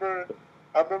 because I remember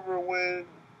when.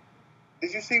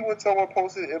 Did you see when someone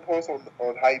posted an post on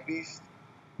Hypebeast?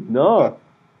 No.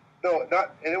 No,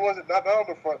 not, and it wasn't not on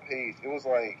the front page. It was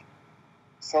like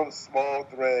some small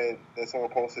thread that someone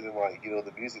posted in like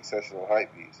the music section on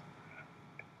Hypebeast,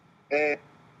 and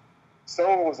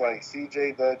someone was like,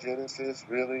 "CJ the Genesis,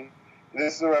 really?" And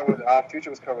this is around when Our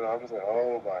Future was coming out. I was like,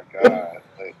 "Oh my god!"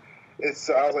 Like, I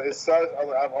was like, it's such. I was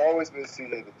like, I've always been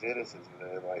CJ the Genesis,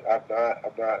 man. Like, I'm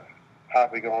not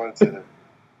hopping on to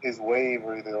his wave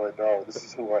or anything like that. No, this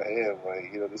is who I am.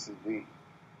 Like, this is me.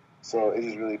 So it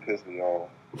just really pissed me off.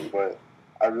 But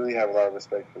I really have a lot of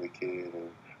respect for the kid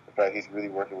and the fact he's really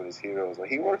working with his heroes. Like,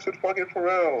 he works with fucking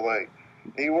Pharrell. Like,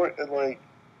 he worked and like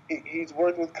he's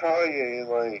worked with Kanye and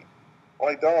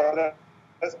like dog.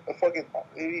 That's a fucking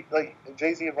like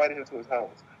Jay-Z invited him to his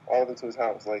house, all of them to his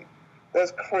house. Like,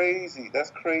 that's crazy. That's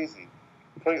crazy.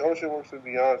 Frank Ocean works with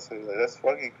Beyonce. Like, that's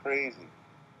fucking crazy.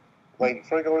 Like,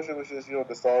 Frank Ocean was just,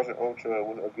 Nostalgia Ultra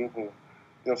with a group of,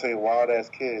 wild ass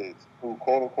kids who,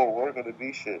 quote unquote, weren't going to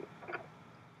be shit.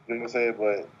 You know what I'm saying?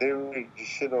 But they're really just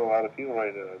shitting on a lot of people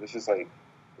right now. It's just like,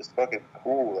 it's fucking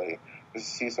cool, like, just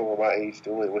to see someone my age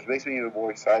do it, which makes me even more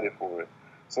excited for it.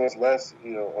 So it's less,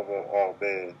 of a, oh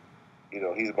man,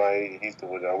 he's my age and he's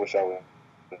doing it. I wish I would.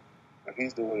 If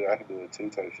he's doing it, I can do it too,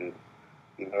 type shit.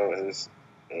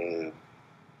 And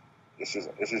it's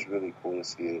just really cool to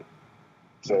see it.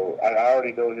 So I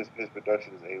already know his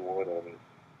production is A1 on it,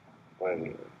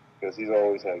 like, because he's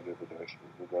always had good production,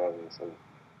 regardless of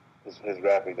his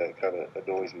rapping that kind of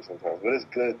annoys me sometimes. But it's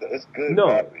good. It's good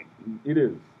rapping. It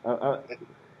is.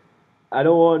 I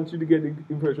don't want you to get the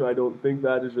impression I don't think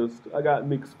that. It's just I got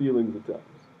mixed feelings at times.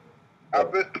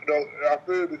 I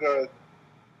feel because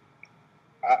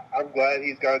I'm glad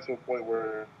he's gotten to a point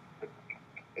where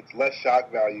it's less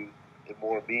shock value and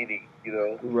more meaning,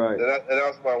 Right. And that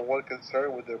was my one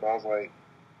concern with him. I was like,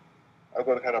 I'm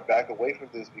going to kind of back away from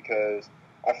this because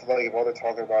I feel like if all they're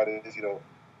talking about is,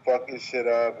 fucking shit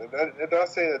up, and I'm not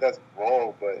saying that that's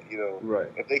wrong, but,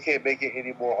 right. If they can't make it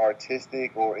any more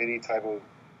artistic or any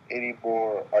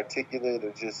more articulate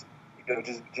or just,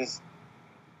 just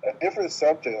a different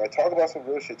subject, like talk about some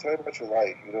real shit, tell me about your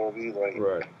life, you know what I mean? Like,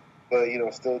 right.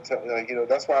 But, still tell,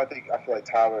 that's why I feel like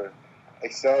Tyler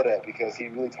excelled at because he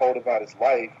really told about his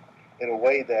life in a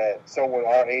way that someone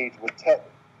our age would tell.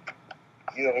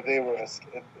 If they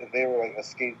were like a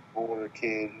skateboarder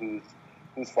kid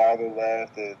whose father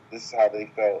left, and this is how they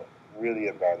felt really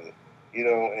about it,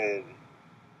 and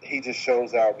he just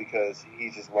shows out because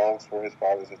he just longs for his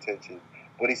father's attention.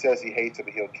 But he says he hates him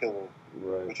and he'll kill him.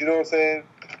 Right. But you know what I'm saying?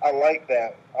 I like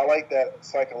that. I like that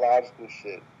psychological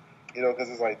shit. Because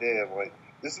it's like, damn, like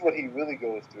this is what he really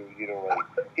goes through. Like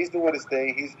he's doing his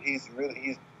thing. He's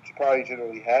probably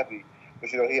generally happy, but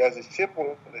he has his chip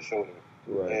on his shoulder.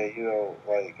 Right. And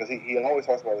like because he always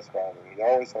talks about his father. He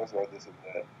always talks about this and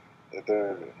that. And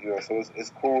they're so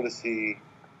it's cool to see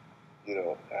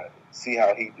see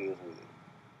how he deals with it.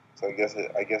 So I guess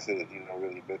it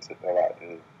really meant a lot to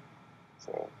him.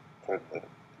 So I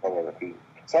want to repeat.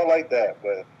 So I like that,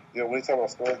 but when he's talking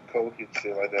about snorting coke and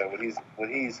shit like that, when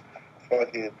he's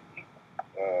fucking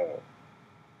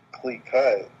clean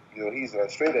cut, he's a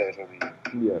straight edge. I mean,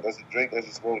 yeah. Doesn't drink,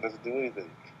 doesn't smoke, doesn't do anything.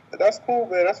 And that's cool,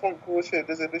 man. That's one cool shit in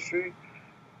this industry.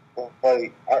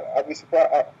 Like, I'd be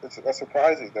surprised. That's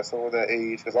surprising that someone that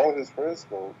age, because all of his friends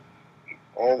smoke. You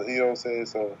know what I'm saying?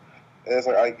 So, and it's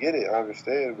like, I get it, I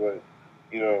understand, but,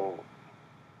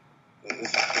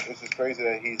 it's just crazy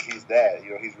that he's that.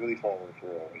 He's really falling for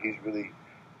real. He's really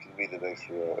can be the next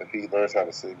real if he learns how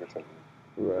to sing or something.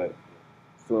 Right.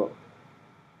 So,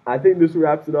 I think this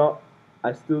wraps it up.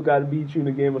 I still got to beat you in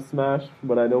a game of Smash,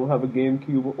 but I don't have a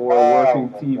GameCube or a working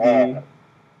TV. God.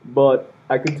 But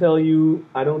I can tell you,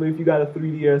 I don't know if you got a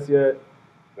 3DS yet.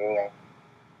 No.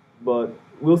 But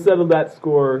we'll settle that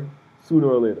score sooner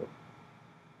or later.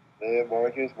 Yeah,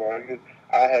 Marcus.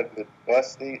 I have been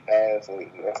busting ass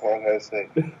lately. That's all I gotta say.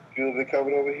 People been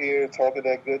coming over here talking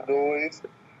that good noise,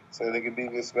 so they can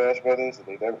beat me in Smash Brothers,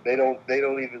 and they don't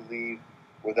even leave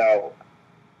without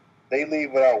they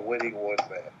leave without winning one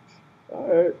match. All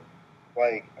right.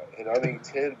 Like, and I mean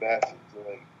 10 matches.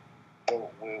 Like,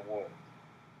 don't win one.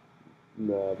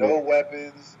 Nah, No but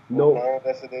weapons. No no. final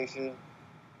destination.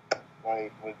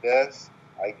 Like with this,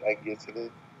 I get to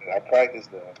it. And I practice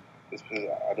now. Just because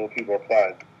I know people are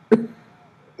applying.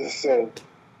 So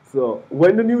So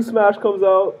when the new Smash comes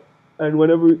out, and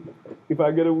whenever, if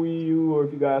I get a Wii U or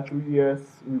if you got a 3DS,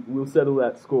 we'll settle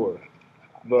that score.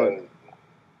 But uh,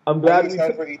 I'm are you glad we.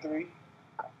 excited for E3?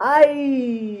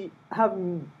 I have.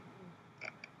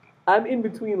 I'm in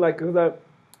between, like, cause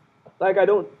I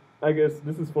don't. I guess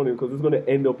this is funny because it's gonna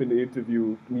end up in the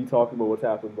interview me talking about what's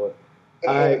happened. But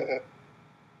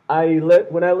I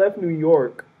when I left New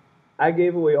York, I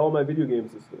gave away all my video game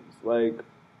systems. Like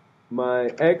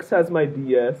my ex has my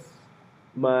DS,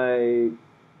 my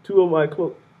two of my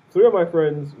three of my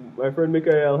friends. My friend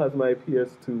Mikael has my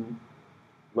PS2.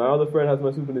 My other friend has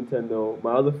my Super Nintendo.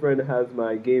 My other friend has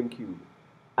my GameCube.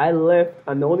 I left,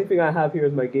 and the only thing I have here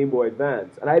is my Game Boy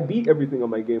Advance, and I beat everything on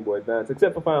my Game Boy Advance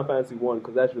except for Final Fantasy One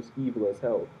because that's just evil as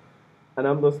hell. And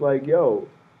I'm just like, yo,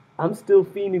 I'm still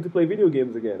fiending to play video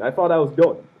games again. I thought I was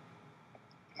done.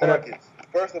 Marcus,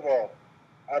 first of all,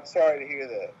 I'm sorry to hear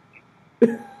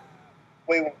that.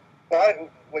 Wait,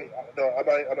 wait, no, I'm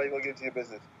not even gonna get into your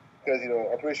business because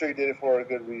I'm pretty sure you did it for a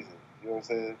good reason. You know what I'm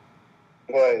saying?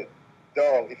 But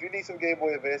dog, if you need some Game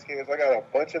Boy Advance games, I got a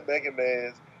bunch of Mega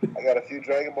Mans. I got a few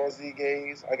Dragon Ball Z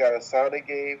games. I got a Sonic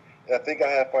game, and I think I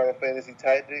have Final Fantasy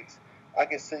Tactics. I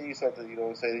can send you something. You know what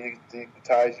I'm saying? It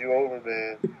ties you over,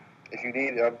 man. If you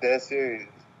need it, I'm dead serious.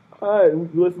 All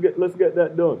right, let's get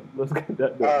that done. Let's get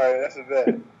that done. All right, that's a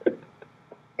bet.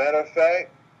 Matter of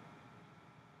fact,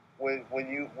 when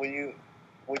you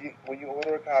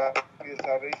order a copy of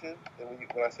Salvation, and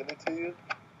when I send it to you,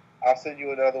 I'll send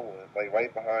you another one, like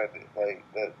right behind it. Like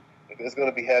that, it's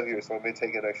gonna be heavier, so it may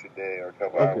take an extra day or a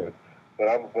couple Okay. hours. But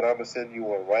I'm gonna send you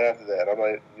one right after that. I'm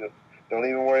like, don't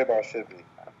even worry about shipping.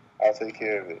 I'll take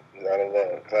care of it. Out of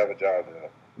love, because I have a job now.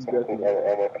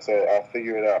 So I'll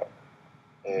figure it out,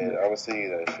 and I'm gonna send you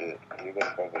that shit. You're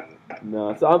gonna fuck with it.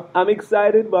 No, so I'm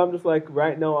excited, but I'm just like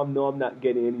right now I'm not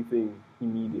getting anything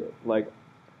immediate. Like,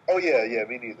 oh yeah,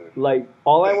 me neither. Like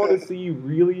all I want to see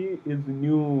really is the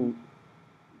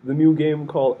new game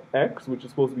called X, which is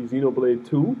supposed to be Xenoblade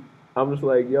 2. I'm just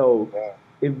like, yo,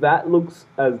 if that looks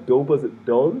as dope as it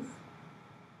does,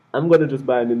 I'm gonna just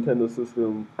buy a Nintendo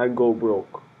system and go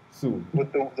broke soon.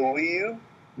 With the Wii U?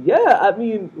 Yeah, I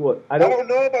mean, what? I don't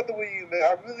know about the Wii U, man.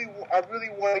 I really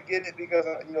want to get it because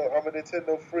I'm a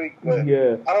Nintendo freak, but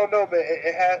yeah. I don't know, man.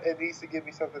 It needs to give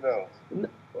me something else.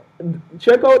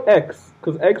 Check out X,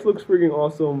 because X looks freaking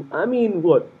awesome. I mean,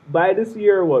 what? By this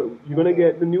year, what? You're gonna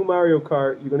get the new Mario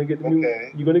Kart. You're gonna get the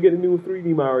You're gonna get the new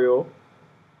 3D Mario.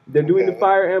 They're doing the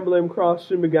Fire Emblem Cross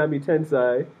Shin Megami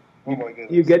Tensei. Oh my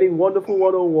goodness. You're getting Wonderful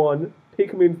 101,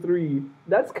 Pikmin 3.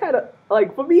 That's kind of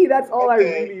like for me. That's all I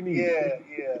really need.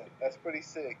 Yeah, that's pretty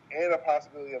sick, and a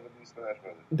possibility of a new Smash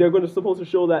Brothers. They're supposed to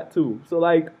show that too. So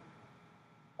like.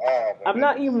 I'm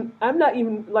not even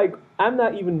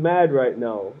mad right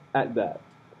now at that.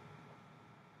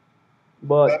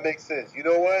 But that makes sense. You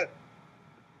know what?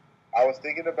 I was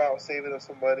thinking about saving up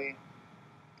some money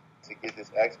to get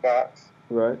this Xbox.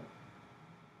 Right.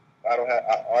 I don't have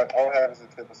a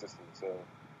Nintendo system, so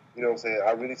you know what I'm saying.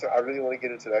 I really want to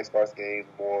get into the Xbox games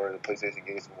more, the PlayStation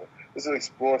games more. This is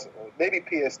explore maybe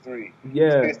PS3.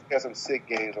 Yeah. PS3 has some sick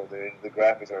games on there. The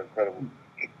graphics are incredible,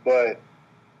 but.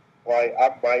 Like, I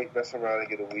might mess around and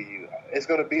get a Wii U. It's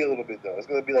going to be a little bit, though. It's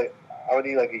going to be like, I would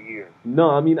need like a year.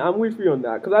 No, I mean, I'm with you on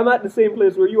that. Because I'm at the same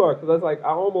place where you are. Because I was like, I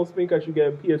almost think I should get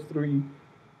a PS3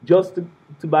 just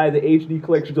to buy the HD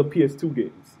collections of PS2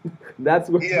 games. That's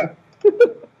where... Yeah.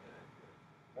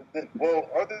 Well,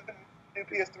 are the new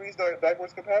PS3s not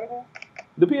backwards compatible?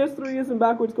 The PS3 isn't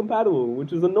backwards compatible,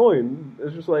 which is annoying.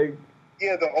 It's just like...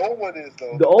 Yeah, the old one is,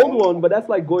 though. The old one, but that's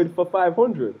like going for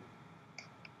 $500.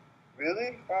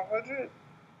 Really? 500?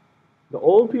 The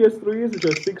old PS3s, which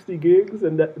are 60 gigs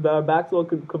and that are backwards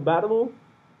compatible?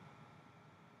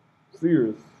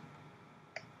 Serious.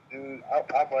 Dude, I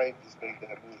might just make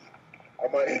that move. I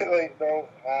might, like, no,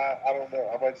 I don't know.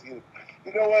 I might just get it.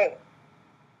 You know what?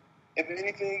 If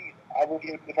anything,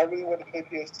 if I really want to play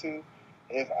PS2,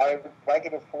 if I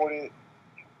can afford it,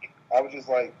 I would just,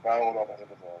 like, buy one off of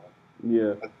Amazon.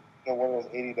 Yeah. Like, one of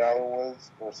those $80 ones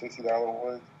or $60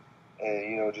 ones.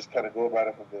 And, just kind of go about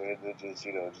it from there and then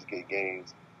just get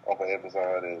games off of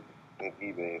Amazon and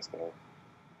eBay and stuff.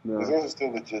 because No. those are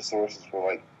still legit sources for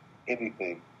like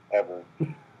anything ever.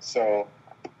 So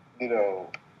you know,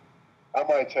 I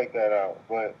might check that out,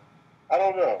 but I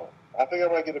don't know. I think I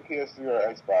might get a PS3 or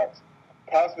Xbox.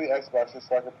 Possibly Xbox just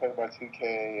so I can play my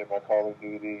 2K and my Call of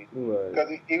Duty. Right.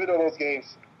 Because even though those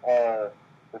games are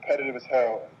repetitive as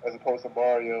hell, as opposed to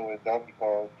Mario and Donkey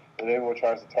Kong, and everyone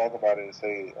tries to talk about it and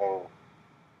say, oh,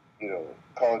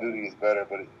 Call of Duty is better,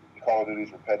 but Call of Duty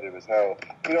is repetitive as hell.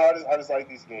 I just like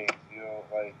these games. Uh,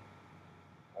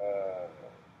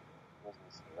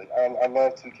 like I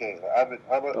love 2K. Like, I've been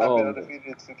Oh, man. undefeated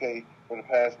in 2K for the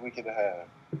past week and a half.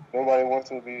 Nobody wants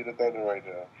to beat the Thunder right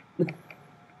now.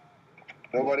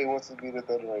 Nobody wants to beat the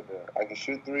Thunder right now. I can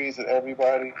shoot threes at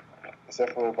everybody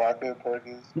except for Ibaka and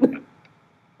Perkins.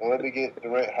 Don't let me get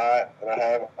Durant hot, and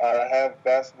I have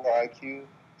basketball IQ,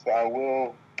 so I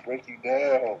will break you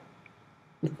down.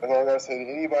 That's all I gotta say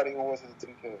to anybody who wants to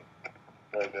 2K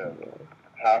right now.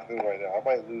 How I feel right now. I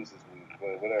might lose this week,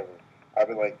 but whatever. I've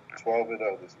been like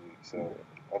 12-0 this week, so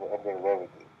I'm gonna roll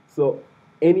with it. So,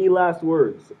 any last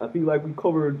words? I feel like we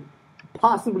covered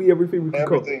possibly everything we could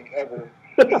Everything ever.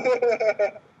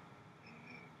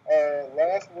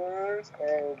 Last words.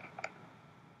 Oh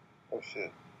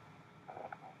shit.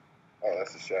 Oh,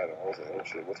 that's a shadow. I was like, oh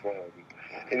shit, what's wrong with me?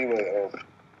 Anyway,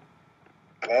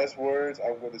 last words.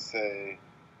 I'm gonna say,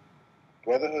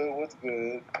 brotherhood was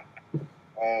good.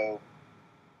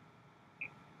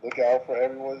 Look out for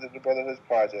everyone's in the Brotherhood's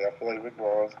project. I feel like Rick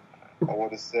Ross. I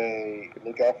want to say,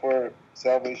 look out for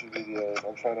Salvation videos.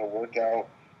 I'm trying to work out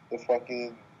the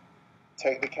fucking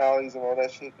technicalities and all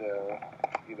that shit now.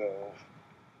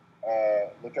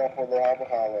 Look out for Aloha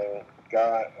Mahalo.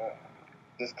 God,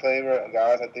 disclaimer,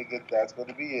 guys. I think that's going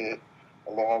to be it.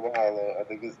 Aloha Mahalo. I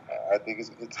think it's.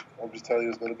 I'm just telling you,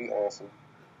 it's going to be awesome.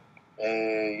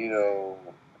 And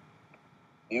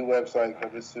new website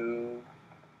coming soon.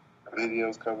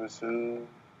 Videos coming soon.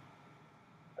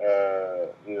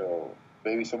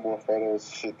 Maybe some more photos,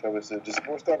 shit coming soon. Just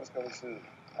more stuff is coming soon.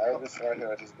 I was just right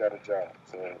here. I just got a job,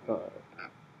 so.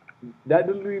 That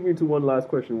does lead me to one last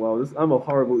question. Wow, I'm a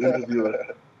horrible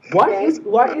interviewer.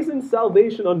 Why isn't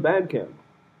Salvation on Bandcamp?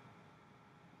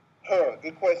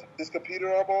 Good question. This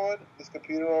computer I'm on,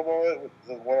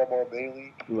 the one I'm on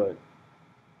mainly. Right.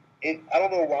 I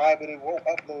don't know why, but it won't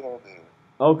upload on there.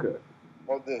 Okay.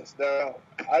 On this. Now,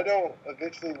 I know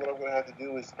eventually what I'm going to have to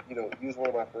do is, use one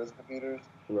of my friend's computers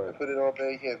and put it on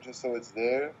Bandcamp just so it's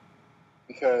there.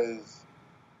 Because,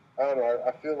 I don't know,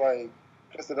 I feel like,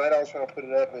 because the night I was trying to put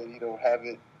it up and, have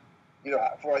it,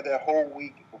 for like that whole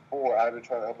week before, I've been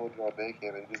trying to upload it on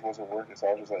Bandcamp and it just wasn't working. So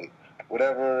I was just like,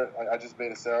 whatever, I just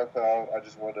made a SoundCloud.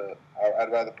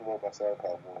 I'd rather promote my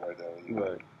SoundCloud more right now.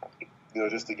 Right.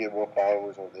 Just to get more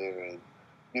followers on there and,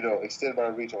 extend my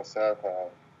reach on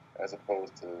SoundCloud as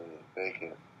opposed to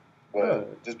Bandcamp.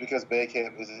 But just because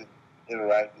Bandcamp isn't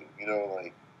interactive,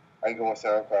 like I can go on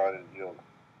SoundCloud and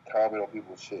comment on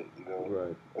people's shit.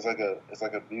 Right. It's like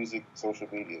a music social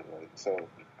media, right? So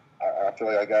I feel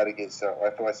like I got to get I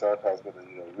feel like SoundCloud's gonna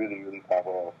really really pop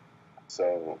off.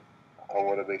 So I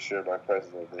want to make sure my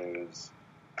presence on there is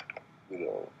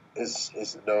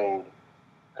is known.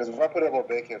 Because if I put it up on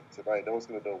Bandcamp tonight, no one's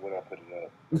gonna know when I put it up.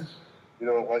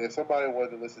 Like if somebody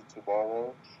wanted to listen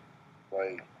tomorrow,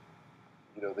 like,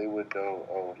 they would know,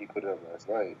 oh, he put it up last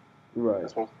night. Right.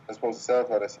 As opposed to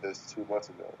SoundCloud that says 2 months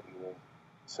ago,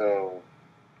 So,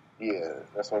 yeah,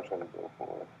 that's what I'm trying to go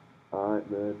for. All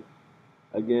right, man.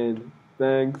 Again,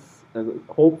 thanks. And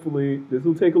hopefully, this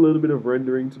will take a little bit of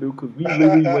rendering to do because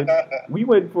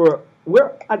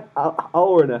we're at an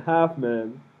hour and a half,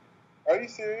 man. Are you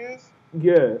serious?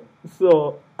 Yeah.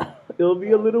 So, it'll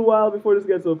be a little while before this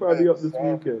gets, so probably up this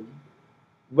weekend.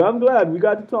 But I'm glad we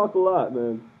got to talk a lot,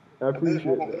 man. I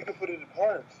appreciate that. You can put it in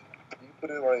parts. You can put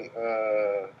it like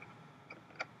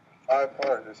 5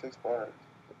 parts or 6 parts.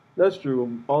 That's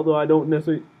true. Although I don't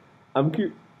necessarily,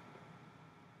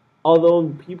 although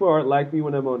people aren't like me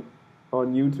when I'm on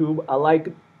YouTube, I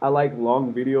like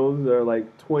long videos that are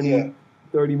like 20,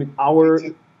 30 minute hour.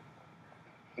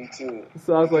 Me too.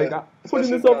 So I was like,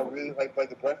 putting this up. I really like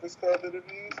the Breakfast Club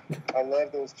interviews. I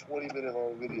love those 20-minute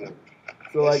long videos.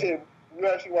 So like, shit, we're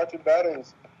actually watching battle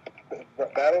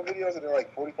videos and they're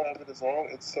like 45 minutes long.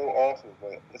 It's so awesome.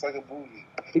 Like, it's like a movie.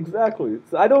 Exactly.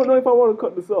 So I don't know if I want to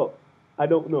cut this up. I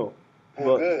don't know.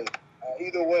 Well, good.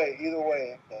 Either way,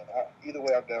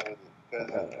 I'm down with it. Because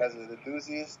as an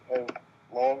enthusiast of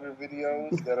longer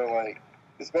videos that are like,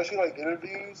 especially like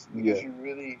interviews, because you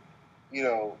really,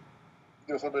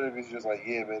 You know, some interviews are just like,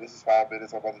 yeah, man, this is 5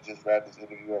 minutes. I'm about to just wrap this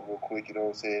interview up real quick, you know what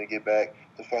I'm saying, and get back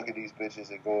to fucking these bitches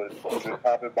and going and drink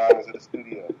popping bottles in the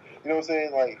studio. You know what I'm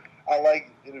saying? Like, I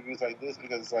like interviews like this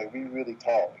because it's like we really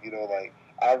talk, you know, like,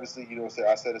 obviously, you know what I'm saying,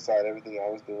 I set aside everything I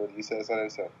was doing, you set aside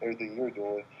everything you were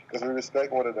doing, because we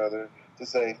respect one another to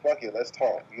say, fuck it, let's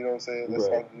talk, you know what I'm saying? Let's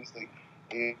Right. talk music.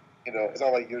 And, you know, it's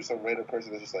not like you're some random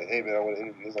person that's just like, hey, man, I want to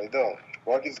interview. It's like, no,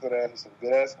 Marcus is going to ask me some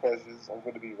good-ass questions. I'm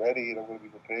going to be ready, and I'm going to be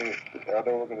prepared. And I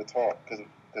know we're going to talk,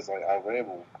 because like, I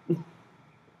ramble.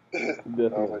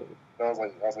 Definitely. I was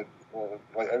like, well,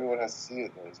 like, everyone has to see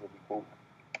it, though. It's going to be cool.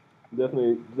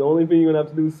 Definitely. The only thing you're gonna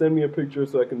have to do is send me a picture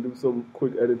so I can do some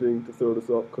quick editing to throw this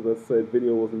up because as I said,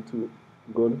 video wasn't too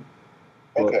good.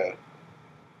 But Okay.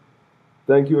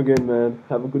 thank you again, man.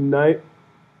 Have a good night,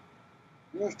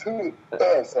 You too.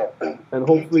 Oh, sorry. and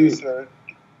You too, sir.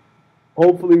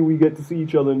 hopefully we get to see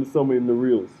each other in the summer in the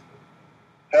reels.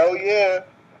 Hell yeah.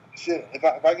 Shit, if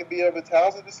I can be up at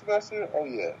Townsend this semester, oh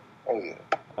yeah. Oh yeah.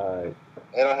 All right,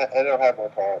 And I'll have my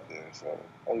car up there, so,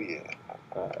 oh yeah.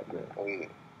 all right, man. Oh yeah.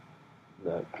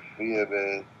 Nah, But yeah,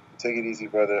 man. Take it easy,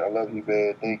 brother. I love you,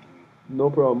 man. Thank you. no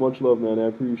problem. Much love, man. I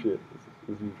appreciate it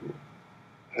as usual.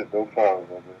 No problem,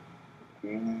 brother.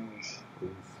 Peace.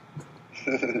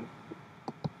 Peace.